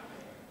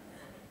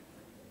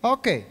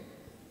ኦኬ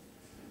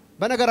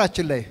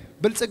በነገራችን ላይ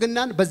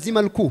ብልጽግናን በዚህ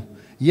መልኩ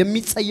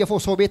የሚጸየፈው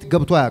ሰው ቤት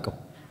ገብቶ አያውቅም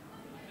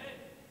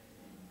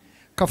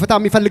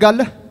ከፍታም ይፈልጋል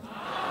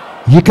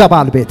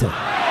ይገባል ቤት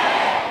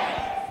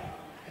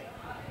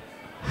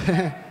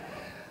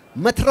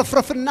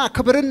መትረፍረፍና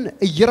ክብርን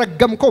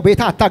እየረገምከው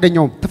ቤታ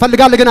አታገኘውም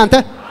ትፈልጋለህ ግን አንተ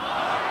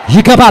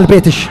ይገባል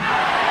ቤትሽ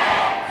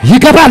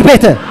ይገባል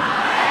ቤት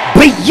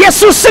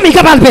በኢየሱስ ስም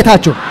ይገባል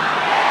ቤታችሁ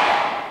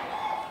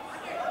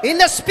in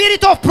the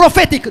spirit of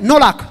prophetic no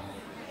lack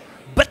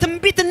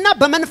በትንቢትና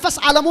በመንፈስ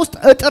ዓለም ውስጥ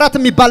እጥረት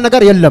የሚባል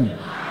ነገር የለም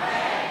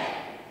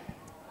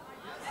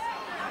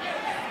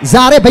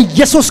ዛሬ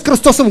በኢየሱስ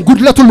ክርስቶስም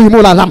ጉድለቱ ሁሉ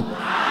ይሞላል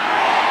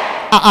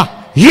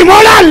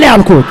ይሞላል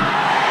ያልኩት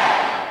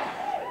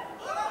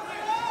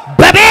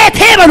በቤቴ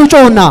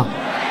በሉጮና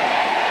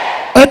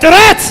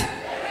እጥረት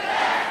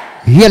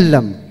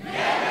የለም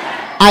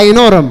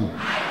አይኖርም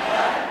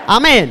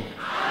አሜን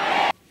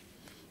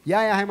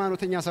ያ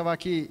የሃይማኖተኛ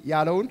ሰባኪ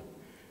ያለውን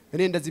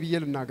እኔ እንደዚህ ብዬ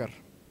ልናገር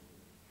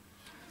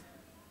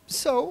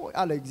ሰው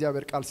አለ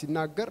እግዚአብሔር ቃል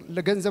ሲናገር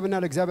ለገንዘብና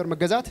ለእግዚአብሔር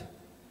መገዛት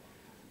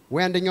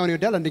ወይ አንደኛውን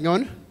ይወዳል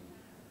አንደኛውን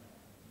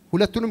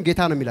ሁለቱንም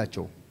ጌታ ነው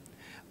የሚላቸው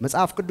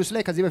መጽሐፍ ቅዱስ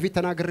ላይ ከዚህ በፊት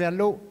ተናግሬ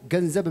ያለው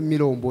ገንዘብ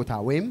የሚለውን ቦታ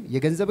ወይም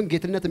የገንዘብን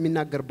ጌትነት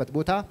የሚናገርበት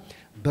ቦታ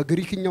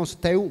በግሪክኛው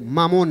ስታዩ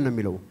ማሞን ነው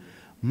የሚለው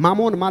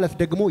ማሞን ማለት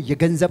ደግሞ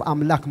የገንዘብ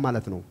አምላክ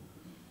ማለት ነው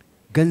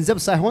ገንዘብ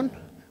ሳይሆን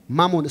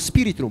ማሞን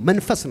ስፒሪት ነው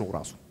መንፈስ ነው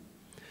ራሱ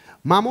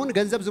ማሞን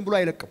ገንዘብ ዝም ብሎ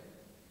አይለቅም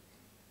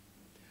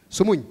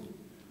ስሙኝ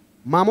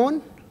ማሞን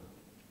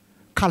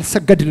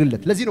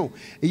ካልሰገድልለት ለዚህ ነው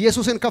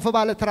ኢየሱስን ከፍ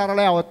ባለ ተራራ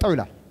ላይ ያወጣው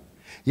ይላል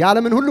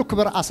የዓለምን ሁሉ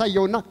ክብር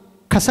አሳየውና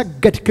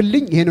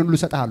ከሰገድክልኝ ይሄንን ሁሉ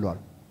ሰጣለሁ አለ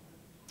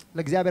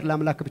ለእግዚአብሔር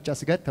ለአምላክ ብቻ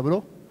ስገድ ተብሎ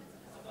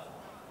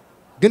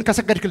ግን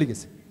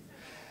ከሰገድክልኝስ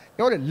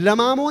ይሁን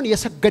ለማሞን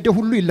የሰገደ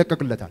ሁሉ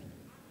ይለቀቅለታል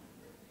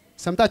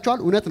ሰምታችኋል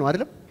እውነት ነው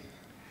አይደለም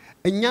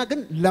እኛ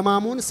ግን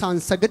ለማሞን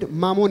ሳንሰግድ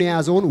ማሞን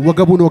የያዘውን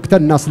ወገቡን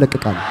ወግተን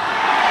እናስለቅቃለን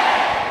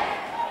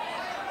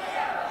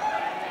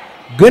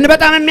ግን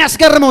በጣም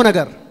የሚያስገርመው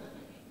ነገር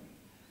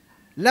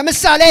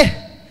ለምሳሌ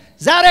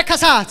ዛሬ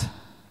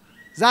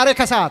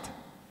ከሰዓት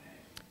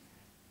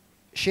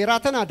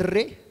ሼራተን አድሬ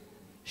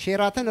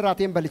ሼራተን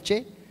ራቴን በልቼ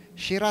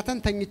ሼራተን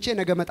ተኝቼ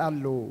ነገ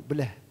መጣለው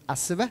ብለህ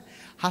አስበህ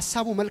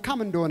ሐሳቡ መልካም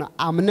እንደሆነ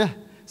አምነህ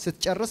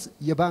ስትጨርስ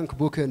የባንክ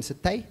ቡክን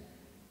ስታይ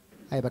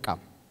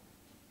አይበቃም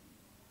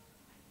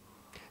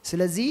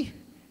ስለዚህ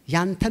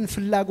ያንተን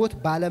ፍላጎት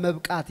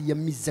ባለመብቃት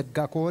የሚዘጋ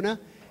ከሆነ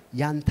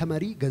ያንተ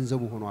መሪ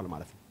ገንዘቡ ሆኗል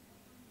ማለት ነው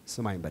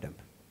ስማኝ በደንብ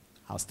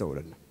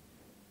አስተውልና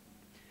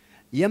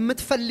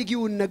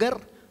የምትፈልጊውን ነገር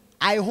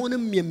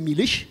አይሆንም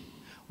የሚልሽ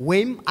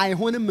ወይም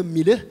አይሆንም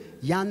የሚልህ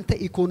ያንተ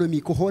ኢኮኖሚ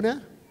ከሆነ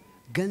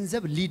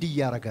ገንዘብ ሊድ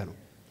ያረጋ ነው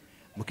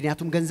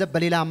ምክንያቱም ገንዘብ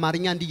በሌላ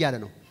አማርኛ እንዲያለ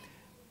ነው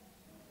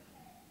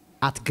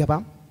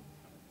አትገባም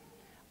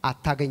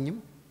አታገኝም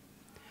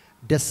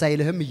ደስ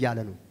አይልህም ይያለ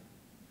ነው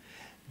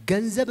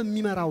ገንዘብ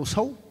የሚመራው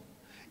ሰው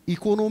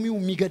ኢኮኖሚው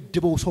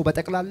የሚገድበው ሰው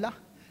በጠቅላላ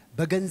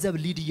በገንዘብ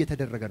ሊድ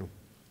እየተደረገ ነው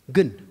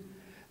ግን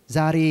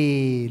ዛሬ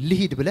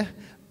ልሂድ ብለህ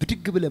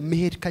ብድግ ብለህ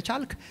መሄድ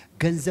ከቻልክ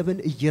ገንዘብን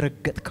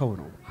እየረገጥከው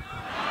ነው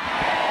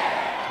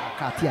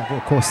ካቲያ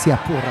ኮሲያ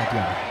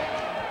ፖራዲያ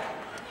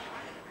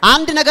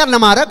አንድ ነገር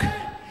ለማድረግ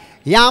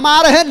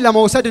ያማረህን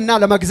ለመውሰድና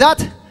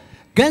ለመግዛት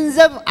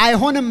ገንዘብ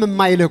አይሆንም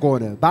የማይልህ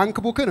ከሆነ ባንክ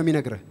ቡክን ነው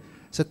የሚነግርህ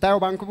ስታየው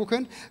ባንክ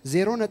ቡክን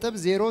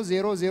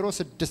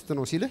 0.0006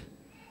 ነው ሲልህ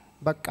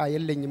በቃ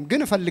የለኝም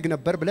ግን ፈልግ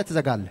ነበር ብለህ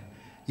ትዘጋለህ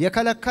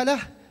የከለከለህ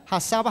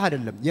ሐሳብህ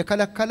አይደለም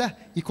የከለከለህ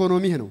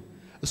ኢኮኖሚህ ነው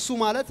እሱ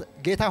ማለት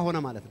ጌታ ሆነ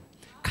ማለት ነው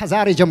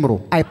ከዛሬ ጀምሮ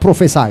አይ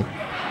ፕሮፌሳይ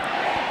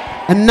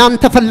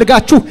እናንተ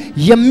ፈልጋችሁ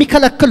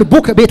የሚከለክል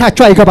ቡክ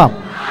ቤታችሁ አይገባም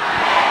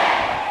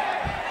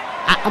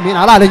አሜን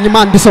አላለኝም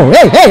አንድ ሰው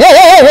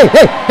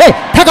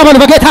ተቀበሉ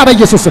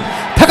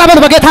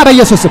በጌታ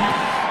በኢየሱስ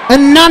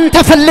እናንተ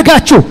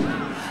ፈልጋችሁ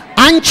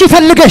አንቺ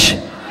ፈልገሽ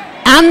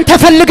አንተ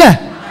ፈልገህ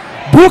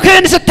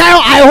ቡክን ስታዩ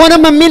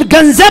አይሆንም የሚል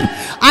ገንዘብ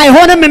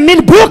አይሆንም የሚል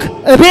ቡክ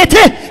ቤት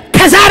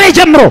ከዛሬ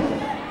ጀምሮ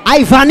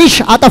አይቫኒሽ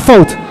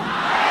አጠፋውት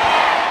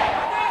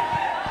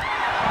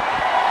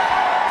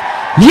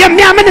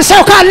የሚያምን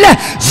ሰው ካለ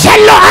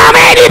ዘሎ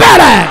አሜን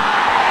ይበል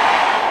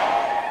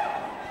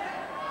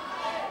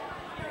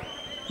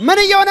ምን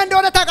እየሆነ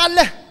እንደሆነ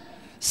ታውቃለህ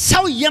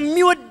ሰው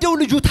የሚወደው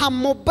ልጁ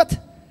ታሞበት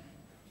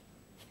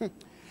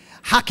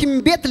ሐኪም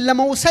ቤት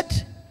ለመውሰድ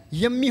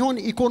የሚሆን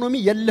ኢኮኖሚ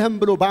የለህም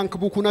ብሎ ባንክ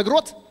ቡኩ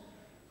ነግሮት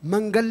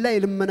መንገድ ላይ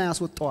ልመና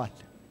ያስወጣዋል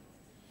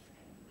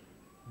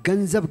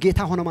ገንዘብ ጌታ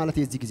ሆነ ማለት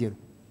የዚህ ጊዜ ነው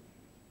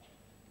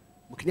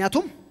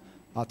ምክንያቱም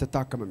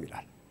አትታከምም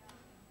ይላል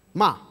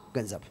ማ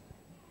ገንዘብ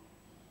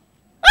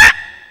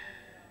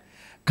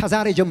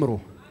ከዛሬ ጀምሮ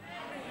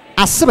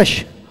አስበሽ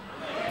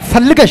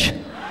ፈልገሽ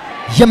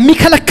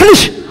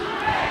የሚከለክልሽ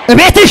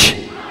እቤትሽ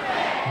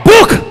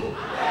ቡክ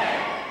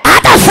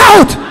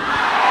አጠፋውት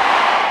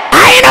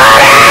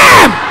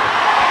አይኖርም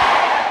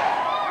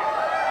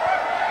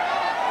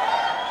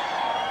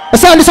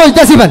እሳል ሰው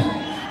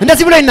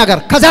እንደዚህ ብሎ ይናገር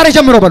ከዛሬ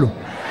ጀምሮ በሉ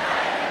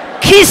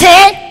ኪሴ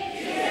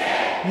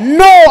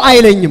ኖ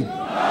አይለኝም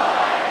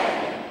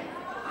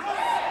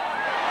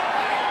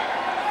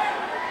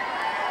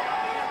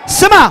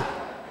ስማ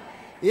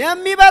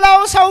የሚበላው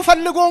ሰው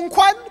ፈልጎ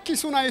እንኳን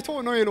ኪሱን አይቶ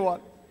ነው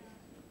ይለዋል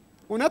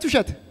እውነት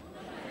ውሸት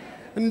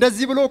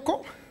እንደዚህ ብሎ እኮ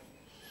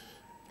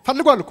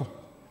ፈልጓል እኮ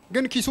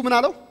ግን ኪሱ ምን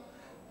አለው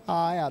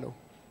አይ አለው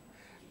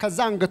ከዛ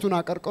አንገቱን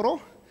አቀርቅሮ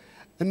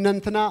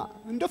እነንተና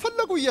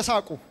እንደፈለጉ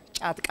እየሳቁ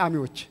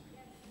ጫጥቃሚዎች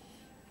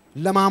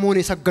ለማሞን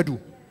የሰገዱ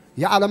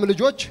የዓለም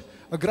ልጆች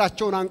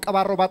እግራቸውን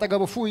አንቀባረው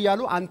ባጠገቡ ፉ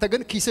ይያሉ አንተ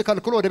ግን ኪስ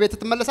ከልክሎ ወደ ቤት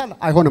ትመለሳለህ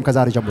አይሆንም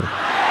ከዛሬ ጀምሮ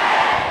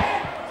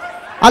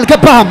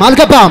አልገባህም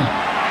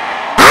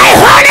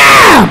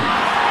አይሆንም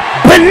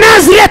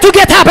በናዝሬቱ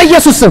ጌታ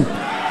በኢየሱስ ስም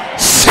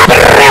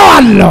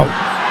ሰብሬዋለሁ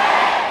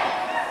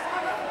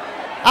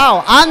አው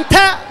አንተ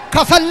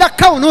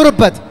ከፈለከው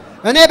ኑርበት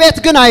እኔ ቤት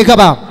ግን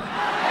አይገባም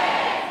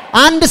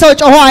አንድ ሰው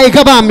ጮሆ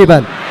አይገባም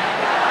ይበል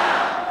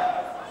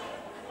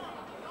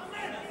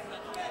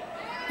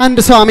አንድ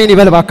ሰው አሜን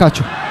ይበል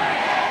ባካችሁ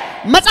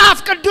መጽሐፍ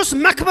ቅዱስ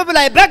መክብብ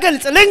ላይ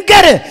በግልጽ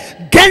ልንገር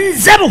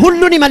ገንዘብ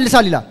ሁሉን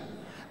ይመልሳል ይላል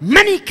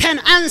money can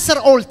answer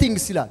all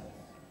things ይላል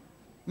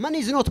money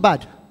is not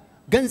bad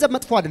ገንዘብ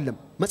መጥፎ አይደለም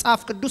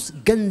መጽሐፍ ቅዱስ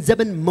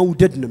ገንዘብን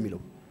መውደድ ነው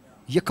የሚለው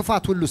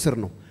የክፋት ሁሉ ስር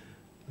ነው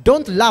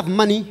don't love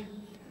money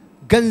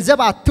ገንዘብ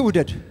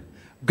አትውደድ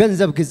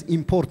ገንዘብ ግዝ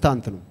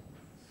ኢምፖርታንት ነው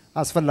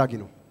አስፈላጊ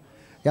ነው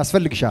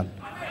ያስፈልግሻል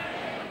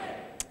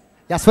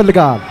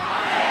ያስፈልጋል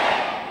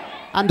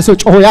አንድ ሰው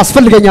ጮሆ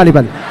ያስፈልገኛል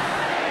ይበል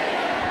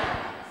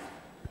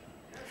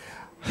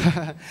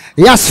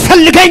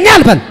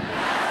ያስፈልገኛል በል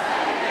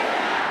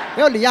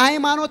ይኸውልህ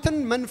የሃይማኖትን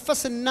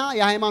መንፈስና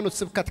የሃይማኖት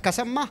ስብከት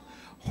ከሰማ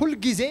ሁሉ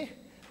ጊዜ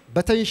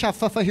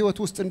በተንሻፈፈ ህይወት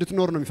ውስጥ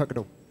እንድትኖር ነው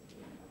የሚፈቅደው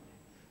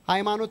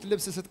ሃይማኖት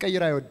ልብስ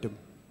ስትቀይር አይወድም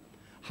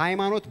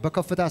ሃይማኖት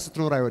በከፍታ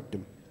ስትኖር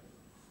አይወድም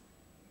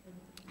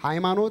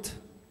ሃይማኖት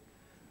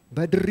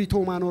በድሪቶ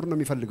ማኖር ነው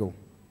የሚፈልገው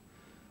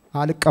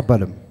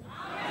አልቀበልም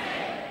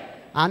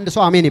አንድ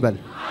ሰው አሜን ይበል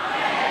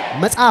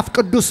መጽሐፍ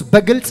ቅዱስ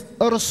በግልጽ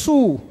እርሱ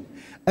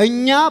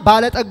እኛ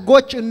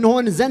ባለጠጎች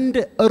እንሆን ዘንድ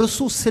እርሱ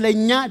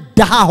ስለኛ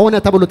ደሃ ሆነ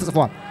ተብሎ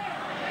ተጽፏል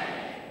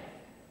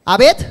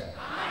አቤት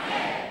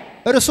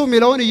እርሱ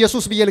ሚለውን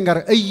ኢየሱስ ብየልንጋር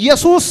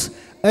ኢየሱስ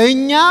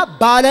እኛ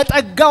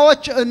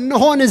ባለጠጋዎች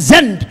እንሆን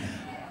ዘንድ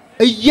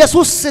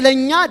ኢየሱስ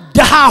ስለኛ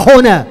ደሃ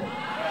ሆነ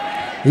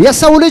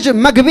የሰው ልጅ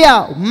መግቢያ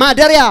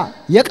ማደሪያ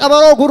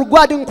የቀበሮ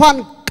ጉድጓድ እንኳን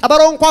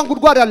ቀበሮ እንኳን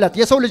ጉድጓድ አላት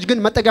የሰው ልጅ ግን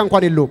መጠጊያ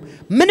እንኳን የለውም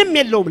ምንም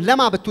የለውም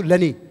ለማ ብቱ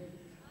ለኔ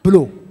ብሎ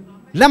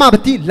ለማ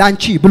ብቲ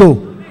ላንቺ ብሎ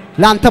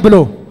ላንተ ብሎ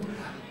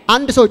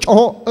አንድ ሰው ጮሆ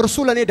እርሱ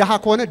ለኔ ደሃ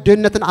ከሆነ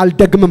ድህነትን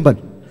አልደግምም በል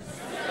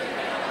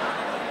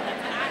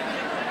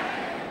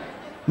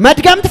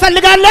መድገም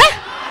ትፈልጋለህ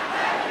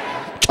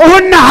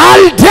ጮህና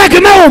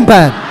አልደግመውም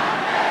በል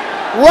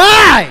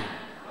ዋይ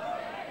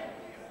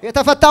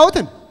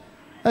የተፈታውትን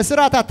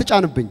እስራት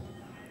አትጫንብኝ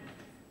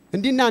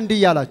እንዲና እንዲ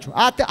ያላችሁ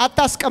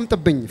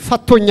አታስቀምጥብኝ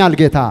ፈቶኛል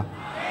ጌታ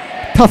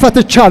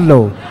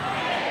ተፈትቻለሁ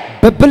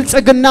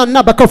በብልጽግናና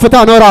በከፍታ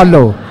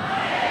ኖራለሁ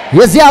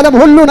የዚህ ዓለም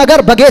ሁሉ ነገር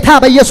በጌታ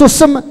በኢየሱስ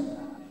ስም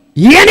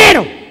የኔ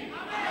ነው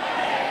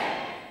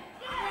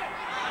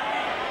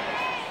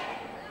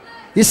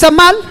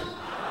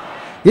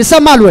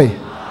ይሰማል ወይ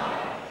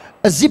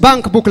እዚህ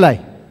ባንክ ቡክ ላይ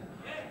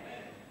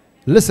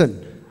listen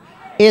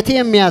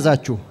ኤቲኤም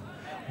ያዛችሁ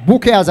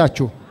ቡክ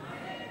ያዛችሁ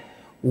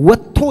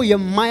ወጥቶ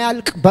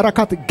የማያልቅ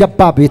በረከት ገባ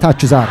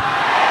ቤታችሁ ዛሬ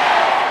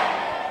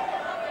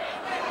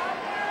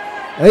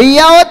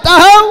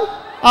እያወጣኸው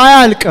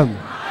አያልቅም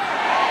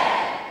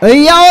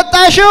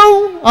እያወጣሽው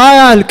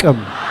አያልቅም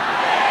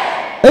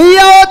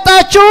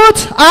እያወጣችሁት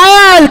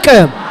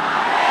አያልቅም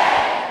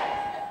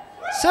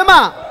ስማ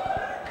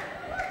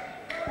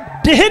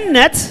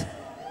ድህነት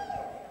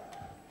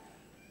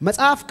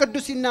መጽሐፍ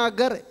ቅዱስ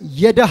ሲናገር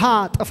የደሃ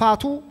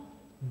ጥፋቱ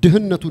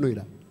ድህነቱ ነው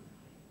ይላል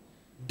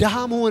ደሃ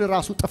መሆን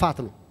ራሱ ጥፋት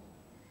ነው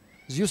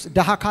እዚህ ውስጥ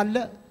ደሃ ካለ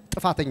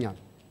ጥፋተኛ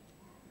ነው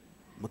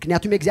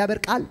ምክንያቱም የእግዚአብሔር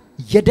ቃል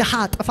የደሃ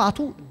ጥፋቱ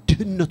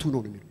ድህነቱ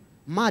ነው የሚለው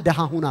ማ ደሃ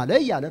ሁን አለ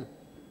ይያለ ነው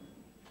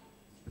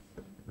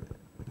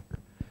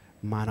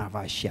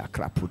ማናቫሺያ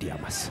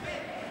ክራፑዲያማስ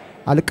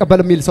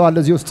አልቀበልም የሚል ሰው አለ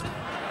እዚህ ውስጥ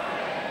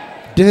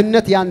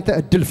ድህነት ያንተ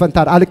እድል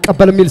ፈንታ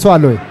አልቀበልም የሚል ሰው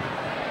አለ ወይ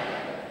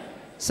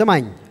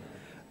ስማኝ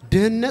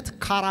ድህነት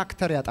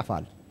ካራክተር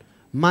ያጠፋል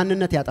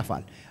ማንነት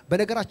ያጠፋል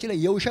በነገራችን ላይ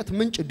የውሸት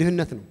ምንጭ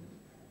ድህነት ነው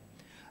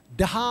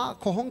ደሃ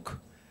ከሆንክ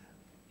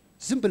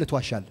ዝም ብለህ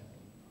ተዋሻል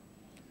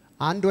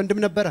አንድ ወንድም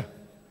ነበረ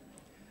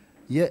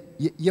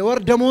የወር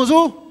ደሞዙ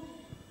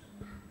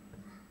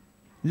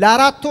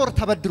ለ4 ወር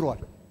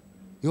ተበድሯል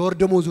የወር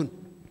ደሞዙን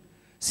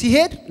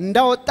ሲሄድ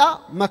እንዳወጣ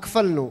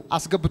መክፈል ነው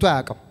አስገብቶ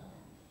ያቀም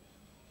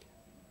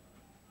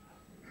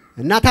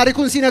እና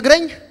ታሪኩን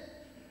ሲነግረኝ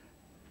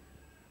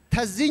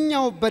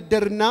ተዚኛው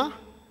በደርና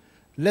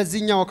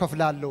ለዚኛው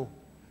ከፍላለሁ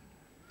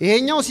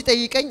ይሄኛው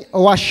ሲጠይቀኝ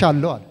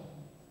እዋሻለሁ አለ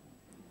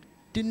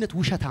ድህነት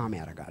ውሸታም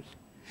ያረጋል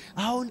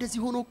አው እንደዚህ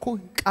ሆኖ እኮ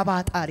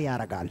ቀባጣሪ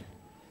ያረጋል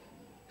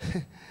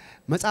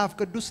መጽሐፍ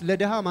ቅዱስ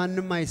ለደሃ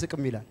ማንንም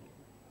አይስቅም ይላል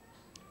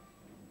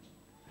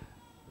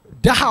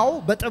ደሃው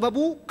በጥበቡ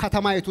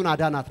ከተማይቱን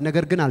አዳናት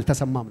ነገር ግን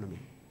አልተሰማም ነው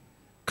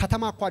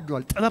ከተማ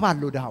ቋድሏል ጥበብ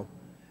አለው ደሃው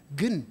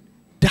ግን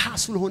ደሃ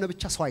ስለሆነ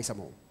ብቻ ሰው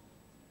አይሰማው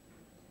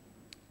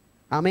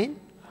አሜን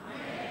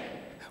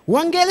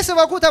ወንጌል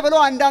ስበኩ ተብሎ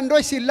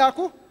አንዳንዶች ሲላኩ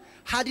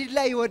ሐዲድ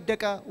ላይ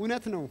ይወደቀ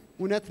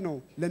እውነት ነው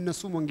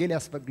ለነሱ ወንጌል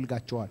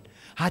ያስፈልጋቸዋል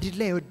ሐዲድ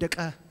ላይ ይወደቀ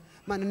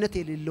ማንነት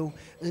የሌለው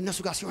እነሱ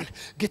ጋር ሲሆን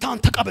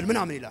ጌታን ተቀበል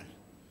ምናምን ይላል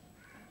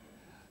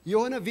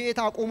የሆነ ቪኤት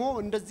አቁሞ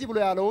እንደዚህ ብሎ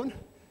ያለውን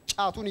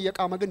ጫቱን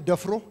እየቃመ ግን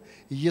ደፍሮ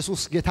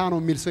ኢየሱስ ጌታ ነው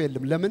የሚል ሰው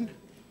የለም ለምን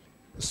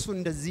እሱ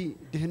እንደዚህ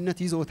ድህነት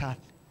ይዞታል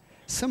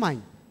ስማኝ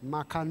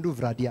ማካንዱ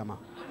ብራዲያማ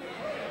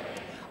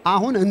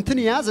አሁን እንትን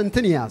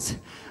ያዝ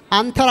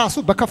አንተ ራሱ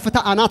በከፍታ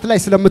አናት ላይ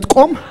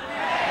ስለምትቆም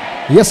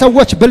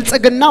የሰዎች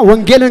ብልጽግና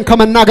ወንጌልን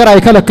ከመናገር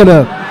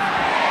አይከለክልም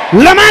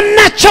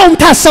ለማናቸውም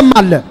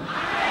ታሰማለህ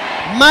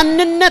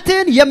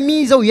ማንነትን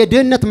የሚይዘው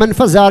የድህነት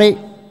መንፈስ ዛሬ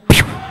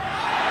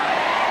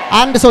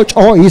አንድ ሰው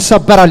ጮሆ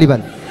ይሰበራል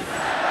ይበል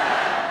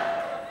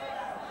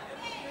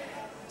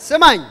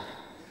ስማኝ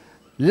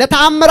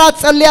ለታምራት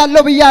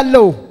ጸልያለሁ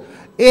ብያለሁ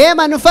ይሄ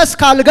መንፈስ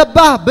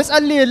ካልገባህ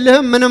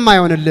ብጸልይልህም ምንም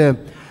አይሆንልህም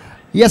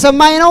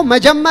የሰማኝ ነው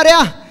መጀመሪያ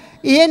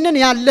ይሄንን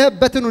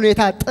ያለህበትን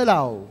ሁኔታ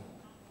ጥላው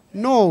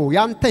ኖ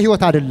ያንተ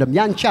ህይወት አይደለም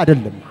ያንቺ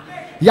አይደለም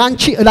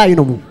ያንቺ እላይ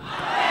ነው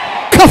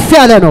ከፍ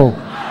ያለ ነው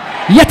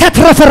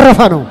የተትረፈረፈ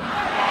ነው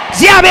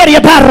እግዚአብሔር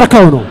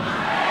የባረከው ነው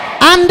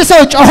አንድ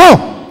ሰው ጮሆ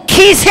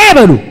ኪሴ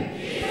በሉ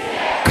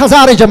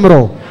ከዛሬ ጀምሮ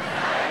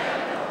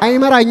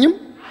አይመራኝም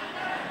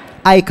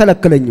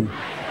አይከለክለኝም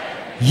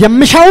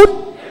የምሻውን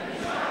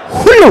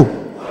ሁሉ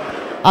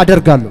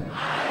አደርጋለሁ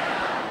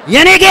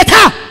የኔ ጌታ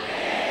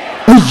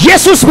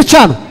ኢየሱስ ብቻ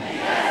ነው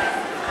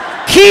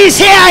ኪሴ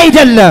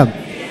አይደለም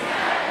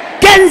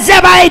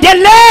ገንዘብ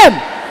አይደለም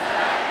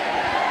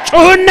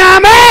ጩህና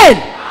አሜን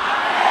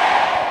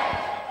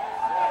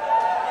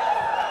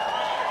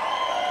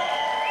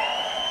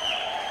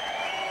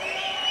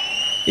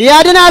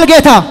ያድናል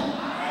ጌታ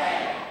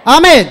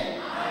አሜን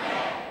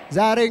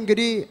ዛሬ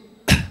እንግዲህ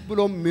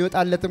ብሎም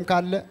የሚወጣለትም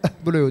ካለ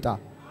ብሎ ይወጣ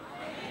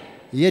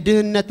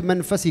የድህነት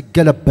መንፈስ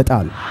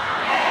ይገለበጣል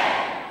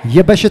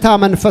የበሽታ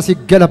መንፈስ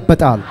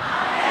ይገለበጣል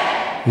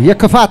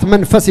የክፋት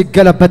መንፈስ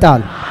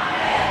ይገለበጣል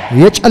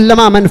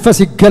የጨለማ መንፈስ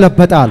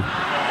ይገለበጣል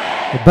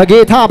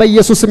በጌታ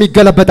በኢየሱስም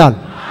ይገለበጣል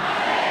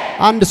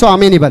አንድ ሰው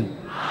አሜን ይበል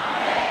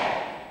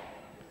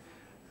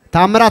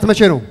ታምራት መቼ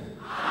ነው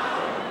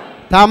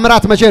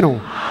ታምራት መቼ ነው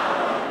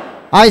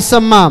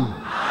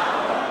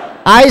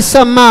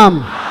አይሰማም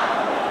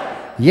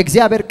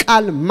የእግዚአብሔር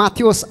ቃል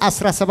ማቴዎስ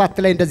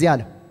 17 ላይ እንደዚህ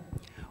አለ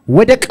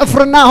ወደ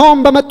ቅፍርናሆም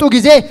በመጡ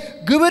ጊዜ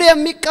ግብር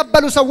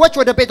የሚቀበሉ ሰዎች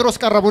ወደ ጴጥሮስ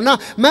ቀረቡና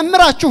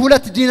መምራችሁ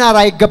 2 ዲናር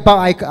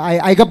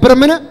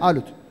አይገብርምን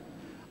አሉት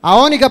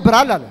አሁን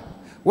ይገብራል አለ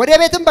ወደ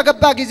ቤትም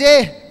በገባ ጊዜ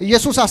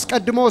ኢየሱስ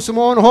አስቀድሞ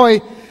ስምዖን ሆይ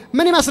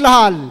ምን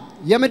ይመስልሃል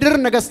የምድር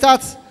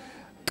ነገስታት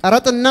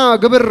ቀረጥና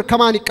ግብር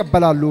ከማን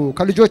ይቀበላሉ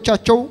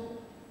ከልጆቻቸው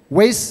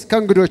ወይስ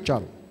ከእንግዶች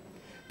አሉ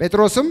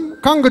ጴጥሮስም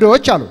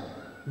ከእንግዶች አሉ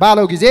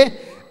ባለው ጊዜ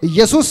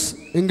ኢየሱስ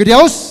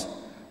እንግዲያውስ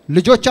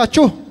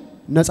ልጆቻችሁ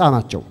ነፃ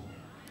ናቸው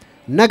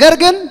ነገር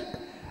ግን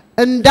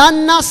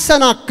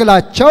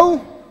እንዳናሰናክላቸው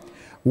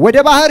ወደ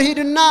ባህር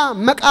ሂድና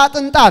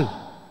መቃጥን ጣል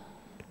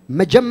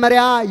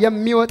መጀመሪያ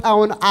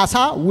የሚወጣውን አሳ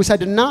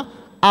ውሰድና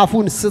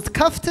አፉን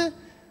ስትከፍት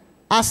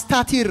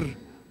አስታቲር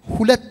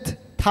 2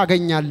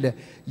 ታገኛለ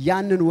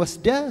ያንን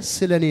ወስደ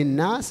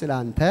ስለኔና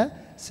ስላንተ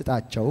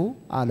ስጣቸው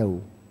አለው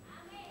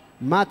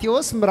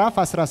ማቴዎስ ምዕራፍ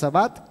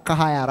 17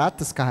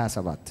 ከ24 እስከ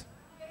 27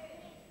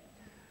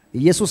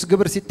 ኢየሱስ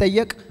ግብር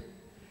ሲጠየቅ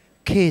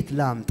ከየት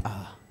ላምጣ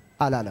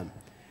አላለም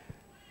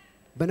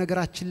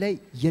በነገራችን ላይ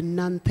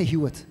የናንተ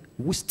ህይወት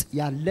ውስጥ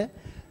ያለ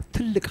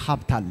ትልቅ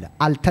ሀብት አለ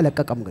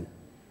አልተለቀቀም ግን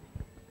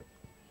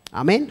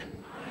አሜን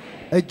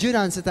እጅን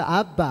አንስተ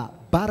አባ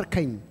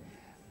ባርከኝ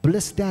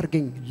ብለስ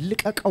ዳርገኝ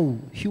ልቀቀው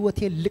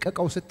ህይወቴን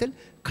ልቀቀው ስትል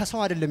ከሰው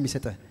አይደለም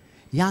ይሰጠህ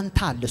ያንተ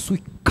አለ እሱ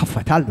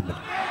ይከፈታል ነው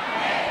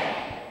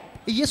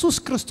ኢየሱስ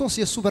ክርስቶስ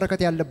የሱ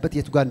በረከት ያለበት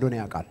የቱ ጋር እንደሆነ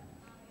ያውቃል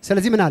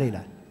ስለዚህ ምን አለ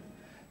ይላል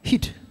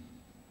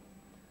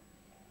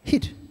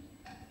ሂድ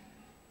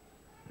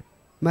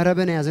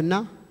መረብን ያዝና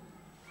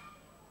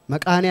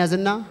መቃን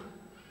ያዝና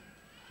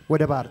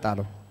ወደ ባህር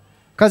ጣለው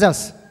ከዛስ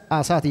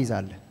አሳት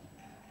ይዛል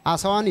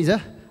አሳዋን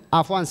ይዘህ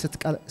አፏን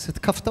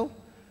ስትከፍተው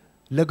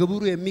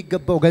ለግብሩ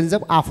የሚገባው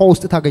ገንዘብ አፏ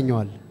ውስጥ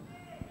ታገኘዋል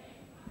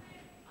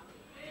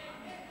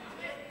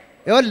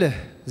ይኸውልህ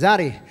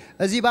ዛሬ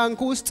እዚህ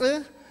ባንኩ ውስጥ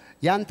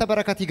ያንተ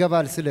በረከት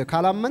ይገባል ስለ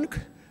ካላመንክ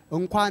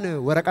እንኳን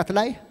ወረቀት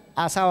ላይ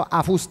አሳ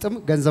አፍ ውስጥም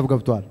ገንዘብ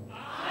ገብቷል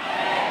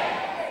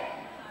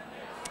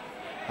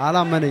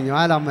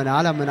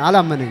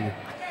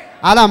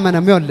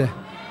አላመነም ይኸውልህ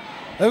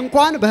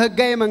እንኳን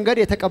በህጋዊ መንገድ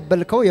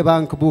የተቀበልከው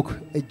የባንክ ቡክ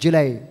እጅ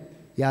ላይ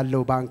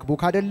ያለው ባንክ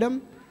ቡክ አይደለም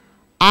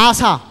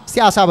አሳ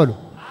ሲያሳ በሉ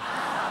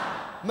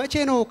መቼ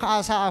ነው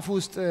ከአሳ አፍ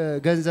ውስጥ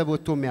ገንዘብ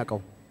ወጥቶ የሚያቀው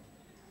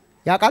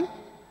ያቃል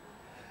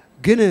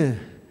ግን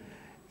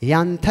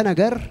ያንተ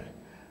ነገር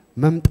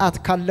መምጣት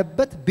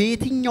ካለበት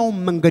በየትኛው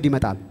መንገድ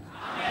ይመጣል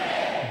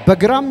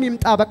በግራም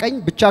ይምጣ በቀኝ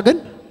ብቻ ግን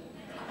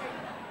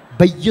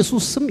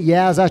በኢየሱስ ስም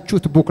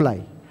የያዛችሁት ቡክ ላይ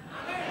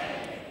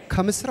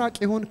ከምስራቅ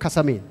ይሁን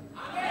ከሰሜን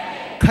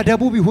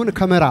ከደቡብ ይሁን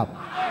ከምዕራብ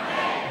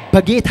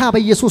በጌታ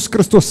በኢየሱስ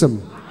ክርስቶስ ስም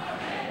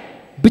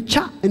ብቻ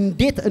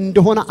እንዴት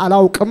እንደሆነ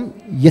አላውቅም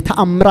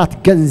የተአምራት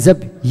ገንዘብ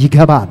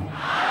ይገባል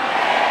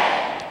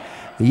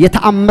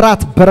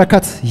የተአምራት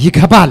በረከት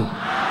ይገባል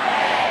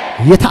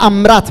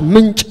የተአምራት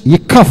ምንጭ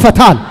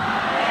ይከፈታል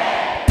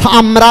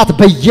ተአምራት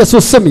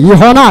በኢየሱስ ስም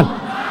ይሆናል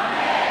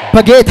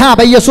በጌታ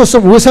በኢየሱስ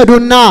ስም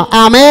ወሰዱና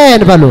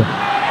አሜን በሉ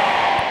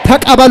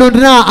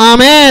ተቀበሉና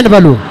አሜን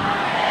በሉ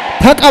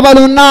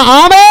ተቀበሉና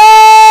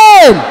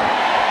አሜን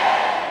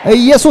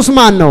ኢየሱስ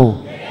ማን ነው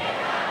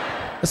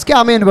እስኪ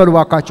አሜን በሉ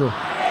ባካችሁ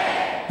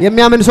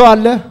የሚያምን ሰው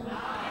አለ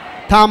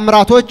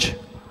ተአምራቶች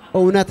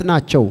እውነት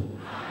ናቸው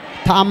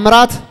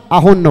ተአምራት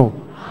አሁን ነው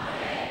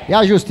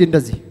ያጁ እስቲ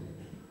እንደዚህ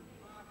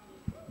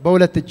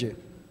በሁለት እጅ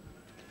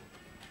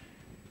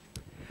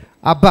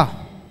አባ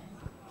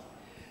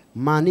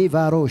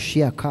ማኒቫሮ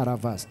ሺያ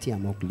ካራቫስቲያ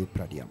ሞክሊ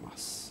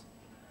ፕራዲያማስ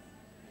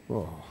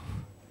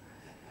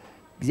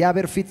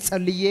እግዚአብሔር ፊት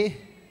ጸልዬ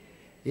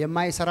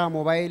የማይሰራ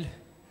ሞባይል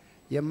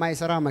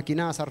የማይሰራ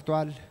መኪና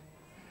ሰርቷል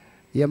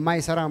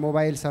የማይሰራ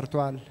ሞባይል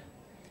ሰርቷል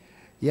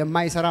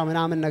የማይሰራ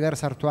ምናምን ነገር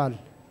ሰርቷል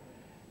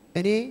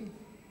እኔ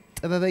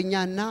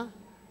ጥበበኛና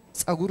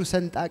ጸጉር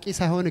ሰንጣቂ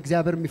ሳይሆን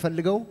እግዚአብሔር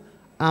የሚፈልገው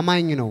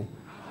አማኝ ነው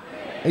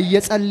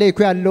እየጸለይኩ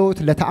ያለውት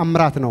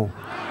ለተአምራት ነው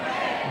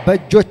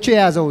በእጆቼ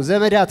ያዘው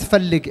ዘመድ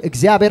አትፈልግ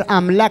እግዚአብሔር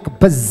አምላክ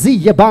በዚህ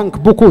የባንክ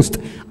ቡክ ውስጥ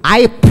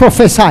አይ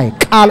ፕሮፌሳይ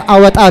ቃል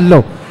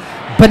አወጣለሁ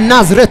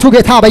በናዝሬቱ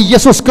ጌታ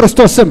በኢየሱስ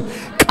ክርስቶስ ስም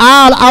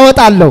ቃል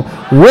አወጣለሁ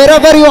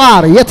wherever you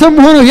are የትም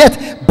ሁኑ የት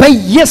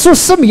በኢየሱስ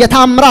ስም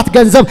የተአምራት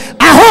ገንዘብ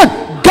አሁን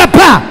ገባ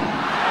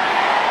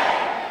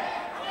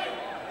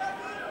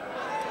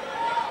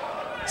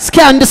እስኪ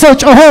አንድ ሰው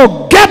ጮሆ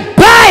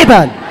ገባ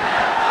ይበል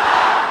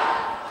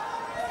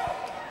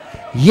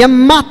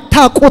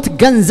የማታቁት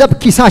ገንዘብ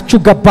ኪሳችሁ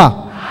ገባ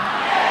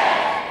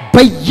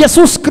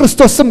በኢየሱስ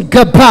ክርስቶስም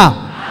ገባ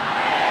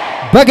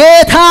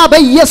በጌታ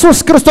በኢየሱስ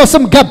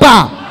ክርስቶስም ገባ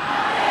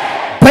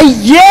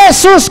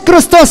በኢየሱስ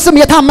ክርስቶስም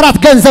የታምራት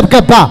ገንዘብ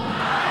ገባ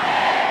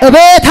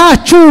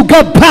እቤታችሁ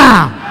ገባ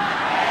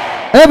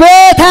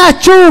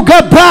እቤታችሁ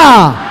ገባ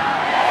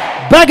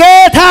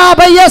በጌታ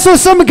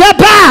በኢየሱስም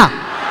ገባ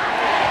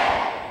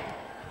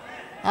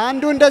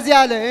አንዱ እንደዚህ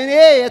አለ እኔ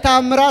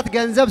የታምራት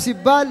ገንዘብ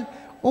ሲባል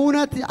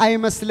እውነት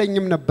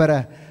አይመስለኝም ነበር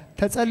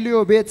ተጸልዮ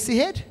ቤት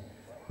ሲሄድ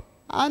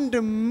አንድ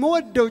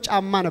ሞደው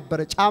ጫማ ነበር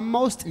ጫማ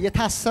ውስጥ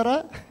የታሰረ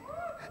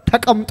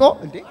ተቀምጦ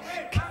እንዴ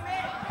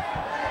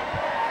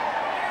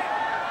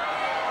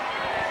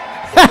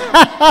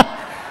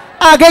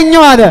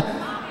አገኘው አለ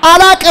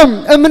አላቅም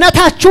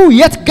እምነታችሁ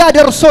የት ጋር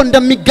ደርሶ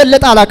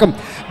እንደሚገለጥ አላቅም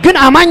ግን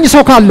አማኝ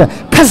ሰው ካለ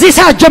ከዚህ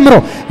ሰዓት ጀምሮ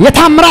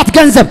የታምራት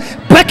ገንዘብ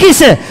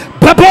በኪስ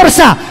በቦርሳ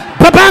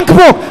በባንክ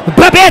ቦክ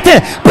በቤት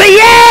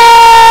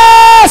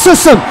በኢየሱስ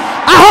ስም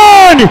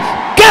አሁን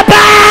ገባ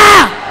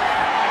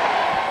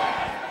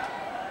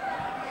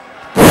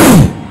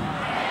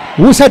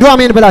ውሰዱ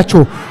አሜን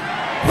ብላችሁ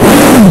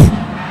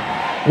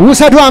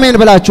ውሰዱ አሜን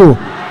ብላችሁ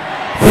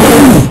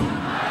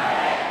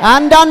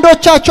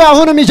አንዳንዶቻችሁ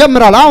አሁንም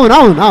ይጀምራል አሁን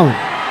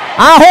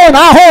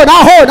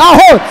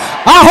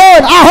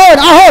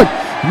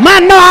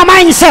ማነው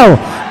አማኝ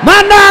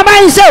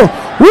ሰው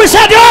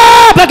ውሰዱ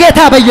በጌታ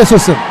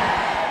በኢየሱስ ስም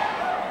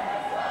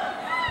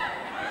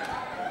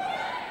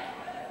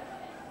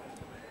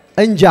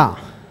እንጃ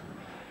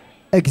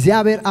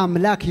እግዚአብሔር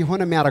አምላክ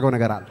ይሆነ የሚያደርገው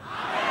ነገር አለ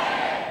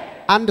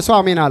አንድ ሰው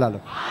አሜን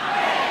አላለም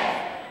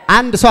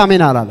አንድ ሰው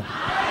አሜን አላለም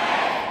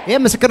ይሄ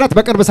ምስክርነት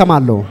በቅርብ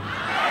ሰማለሁ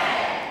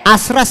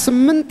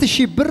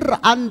 18000 ብር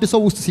አንድ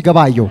ሰው ውስጥ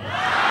ሲገባየው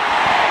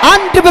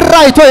አንድ ብር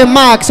አይቶ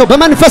የማያውቅ ሰው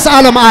በመንፈስ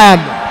ዓለም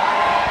አያለው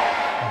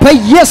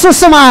በኢየሱስ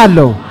ስም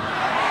አያለው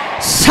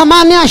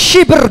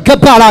 80000 ብር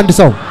ገባል አንድ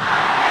ሰው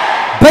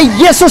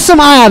በኢየሱስ ስም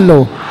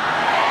አያለው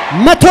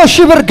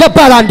 100000 ብር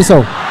ገባል አንድ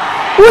ሰው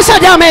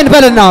ውሰድ አሜን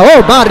በልና ኦ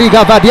ማሪጋ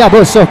ባዲያ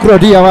ቦሶ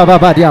ክሮዲያ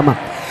ባባዲያማ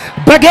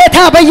በጌታ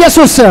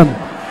በኢየሱስ ስም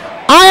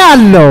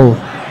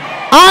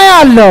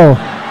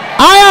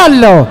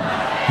አያለው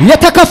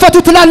የተከፈቱ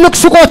ትላልቅ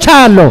ሱቆች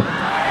አያለው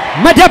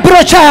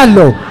መደብሮች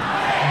አያለው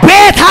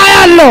ቤት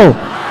አያለው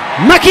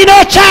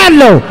መኪኖች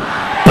አያለው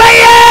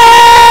በኢየሱስ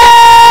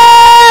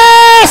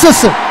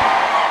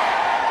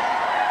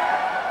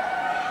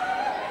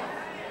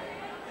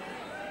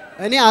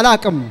እኔ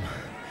አላቅም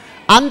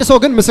አንድ ሰው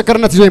ግን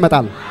ምስክርነት ይዞ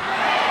ይመጣል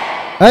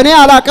እኔ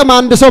አላቅም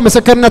አንድ ሰው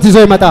ምስክርነት ይዞ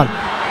ይመጣል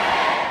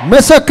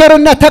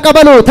ምስክርነት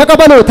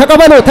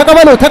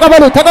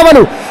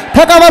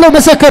ተቀበሉ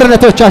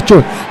ምስክርነቶቻችሁ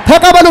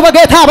ተቀበሉ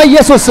በጌታ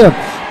በኢየሱስ ስም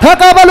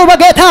ተቀበሉ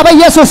በጌታ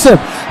በኢየሱስ ስም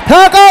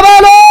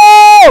ተቀበሉ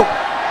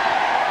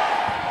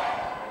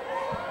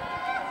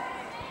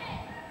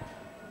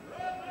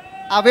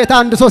አቤት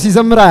አንድ ሰው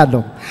ሲዘምራ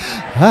ያለው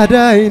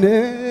አዳይነ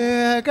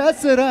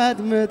ከስራት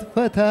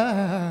ምትፈታ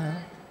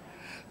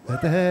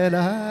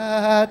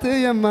በጠላት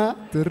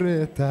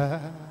የማትረታ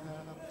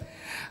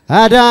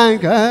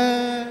አዳንከ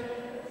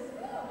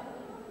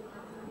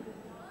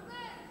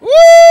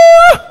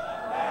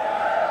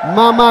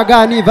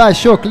ማማጋኒ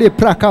ቫሾክሊ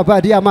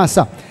ፕራካባዲያ ማሳ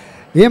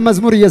ይሄ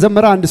መዝሙር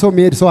እየዘመረ አንድ ሰው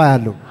መሄድ ሰው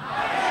ያለው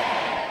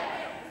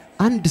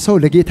አንድ ሰው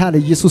ለጌታ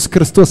ለኢየሱስ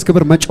ክርስቶስ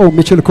ክብር መጮህ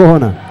የሚችል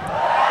ከሆነ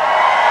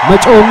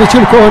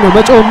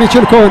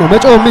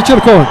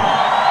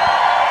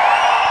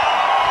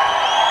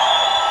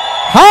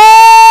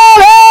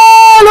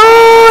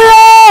ሃሌሉያ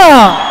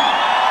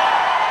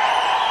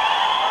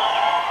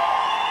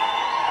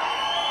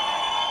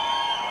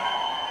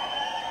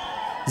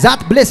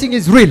that blessing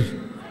is real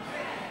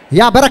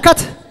ያ በረከት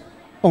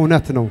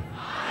እውነት ነው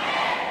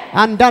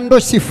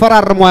አንዳንዶች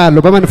ሲፈራርሙ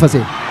ያለው በመንፈሴ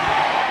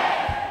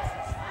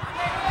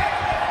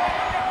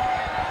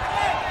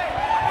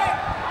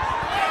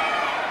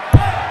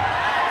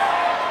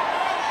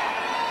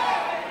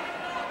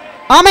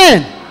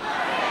አሜን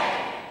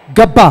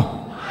ገባ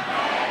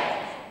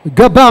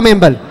አሜን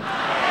በል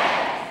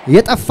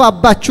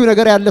የጠፋባችሁ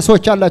ነገር ያለ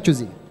ሰዎች አላችሁ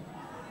እዚህ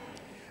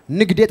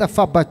ንግድ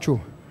የጠፋባችሁ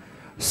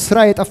ስራ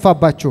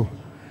የጠፋባችሁ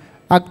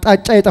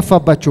አቅጣጫ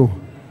የጠፋባችሁ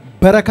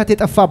በረከት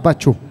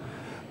የጠፋባችሁ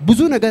ብዙ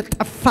ነገር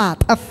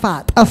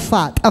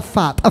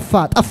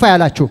ጠፋ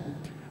ያላችሁ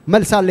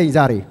መልሳለኝ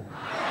ዛሬ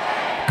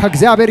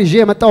ከእግዚአብሔር ይዤ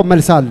የመጣው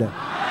መልሳለ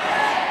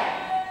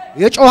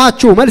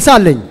የጮሃችሁ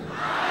መልሳለኝ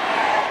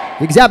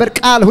የእግዚአብሔር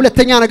ቃል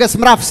ሁለተኛ ነገሥት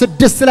ምዕራፍ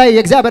 6 ላይ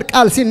የእግዚአብሔር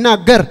ቃል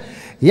ሲናገር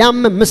ያም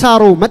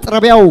ምሳሩ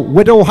መጥረቢያው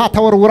ወደ ውሃ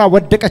ተወርውራ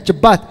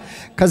ወደቀችባት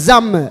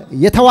ከዛም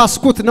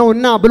የተዋስኩት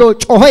ነውና ብሎ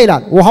ጮኸ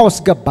ይላል ውሃው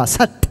ውስጥ ገባ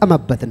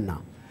ሰጠመበትና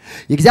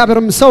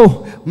የእግዚአብሔርም ሰው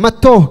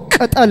መጥቶ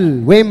ቅጠል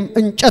ወይም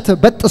እንጨት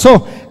በጥሶ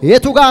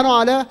የቱ ጋር ነው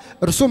አለ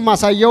እርሱም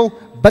ማሳየው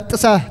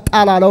በጥሰ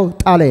ጣላለው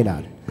ጣለ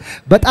ይላል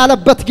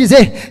በጣለበት ጊዜ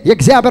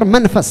የእግዚአብሔር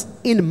መንፈስ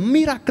in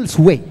miracles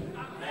way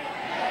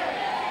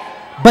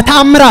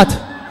በታምራት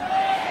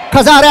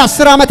ከዛሬ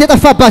 10 ዓመት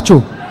የጠፋባችሁ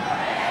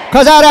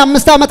ከዛሬ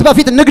 5 ዓመት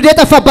በፊት ንግድ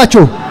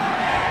የጠፋባችሁ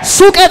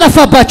ሱቅ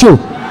የጠፋባችሁ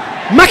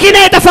መኪና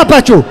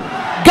የጠፋባችሁ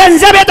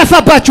ገንዘብ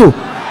የጠፋባችሁ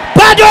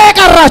ባዶ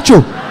የቀራችሁ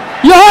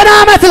የሆነ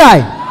አመት ላይ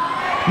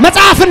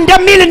መጽሐፍ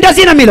እንደሚል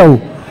እንደዚህ ነው የሚለው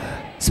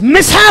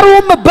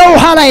ምሳሩም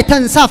በውሃ ላይ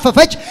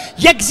ተንሳፈፈች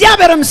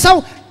የእግዚአብሔርም ሰው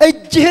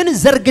እጅህን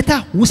ዘርግታ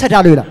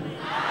ውሰዳሉ ይላል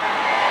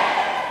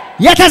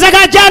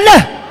የተዘጋጃለ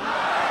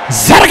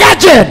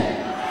ዘርጋጅን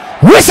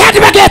ውሰድ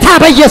በጌታ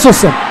በኢየሱስ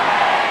ስም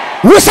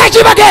ውሰጂ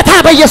በጌታ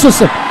በኢየሱስ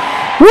ስም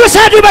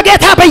ውሰዱ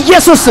በጌታ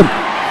በኢየሱስ ስም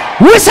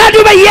ውሰዱ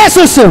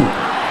በኢየሱስ ስም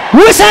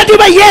ውሰዱ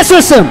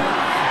በኢየሱስ ስም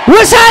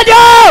ውሰዱ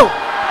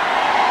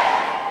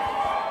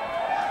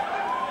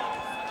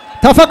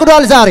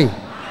ተፈቅዷል ዛሬ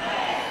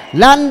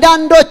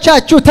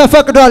ለአንዳንዶቻችሁ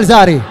ተፈቅዷል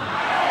ዛሬ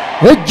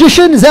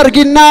እጅሽን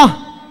ዘርጊና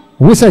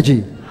ውሰጂ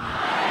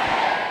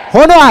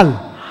ሆኗል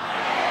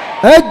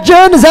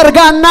እጅን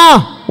ዘርጋና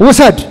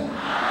ውሰድ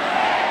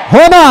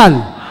ሆኗል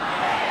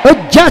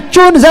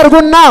እጃችሁን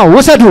ዘርጉና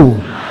ውሰዱ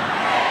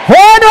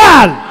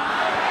ሆኗል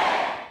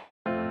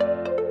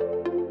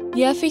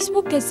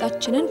የፌስቡክ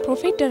ገጻችንን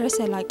ፕሮፌት ደረሰ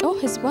ላቀው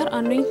ህዝባር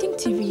አኖይንቲንግ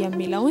ቲቪ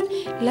የሚለውን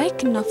ላይክ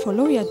እና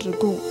ፎሎው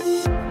ያድርጉ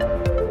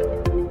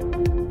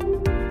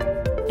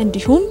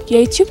እንዲሁም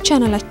የዩቲዩብ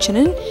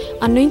ቻናላችንን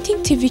አኖይንቲንግ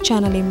ቲቪ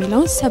ቻናል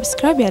የሚለውን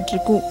ሰብስክራይብ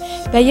ያድርጉ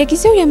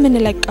በየጊዜው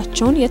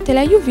የምንለቃቸውን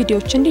የተለያዩ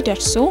ቪዲዮዎች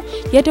እንዲደርሱ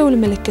የደውል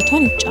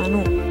ምልክቱን ይጫኑ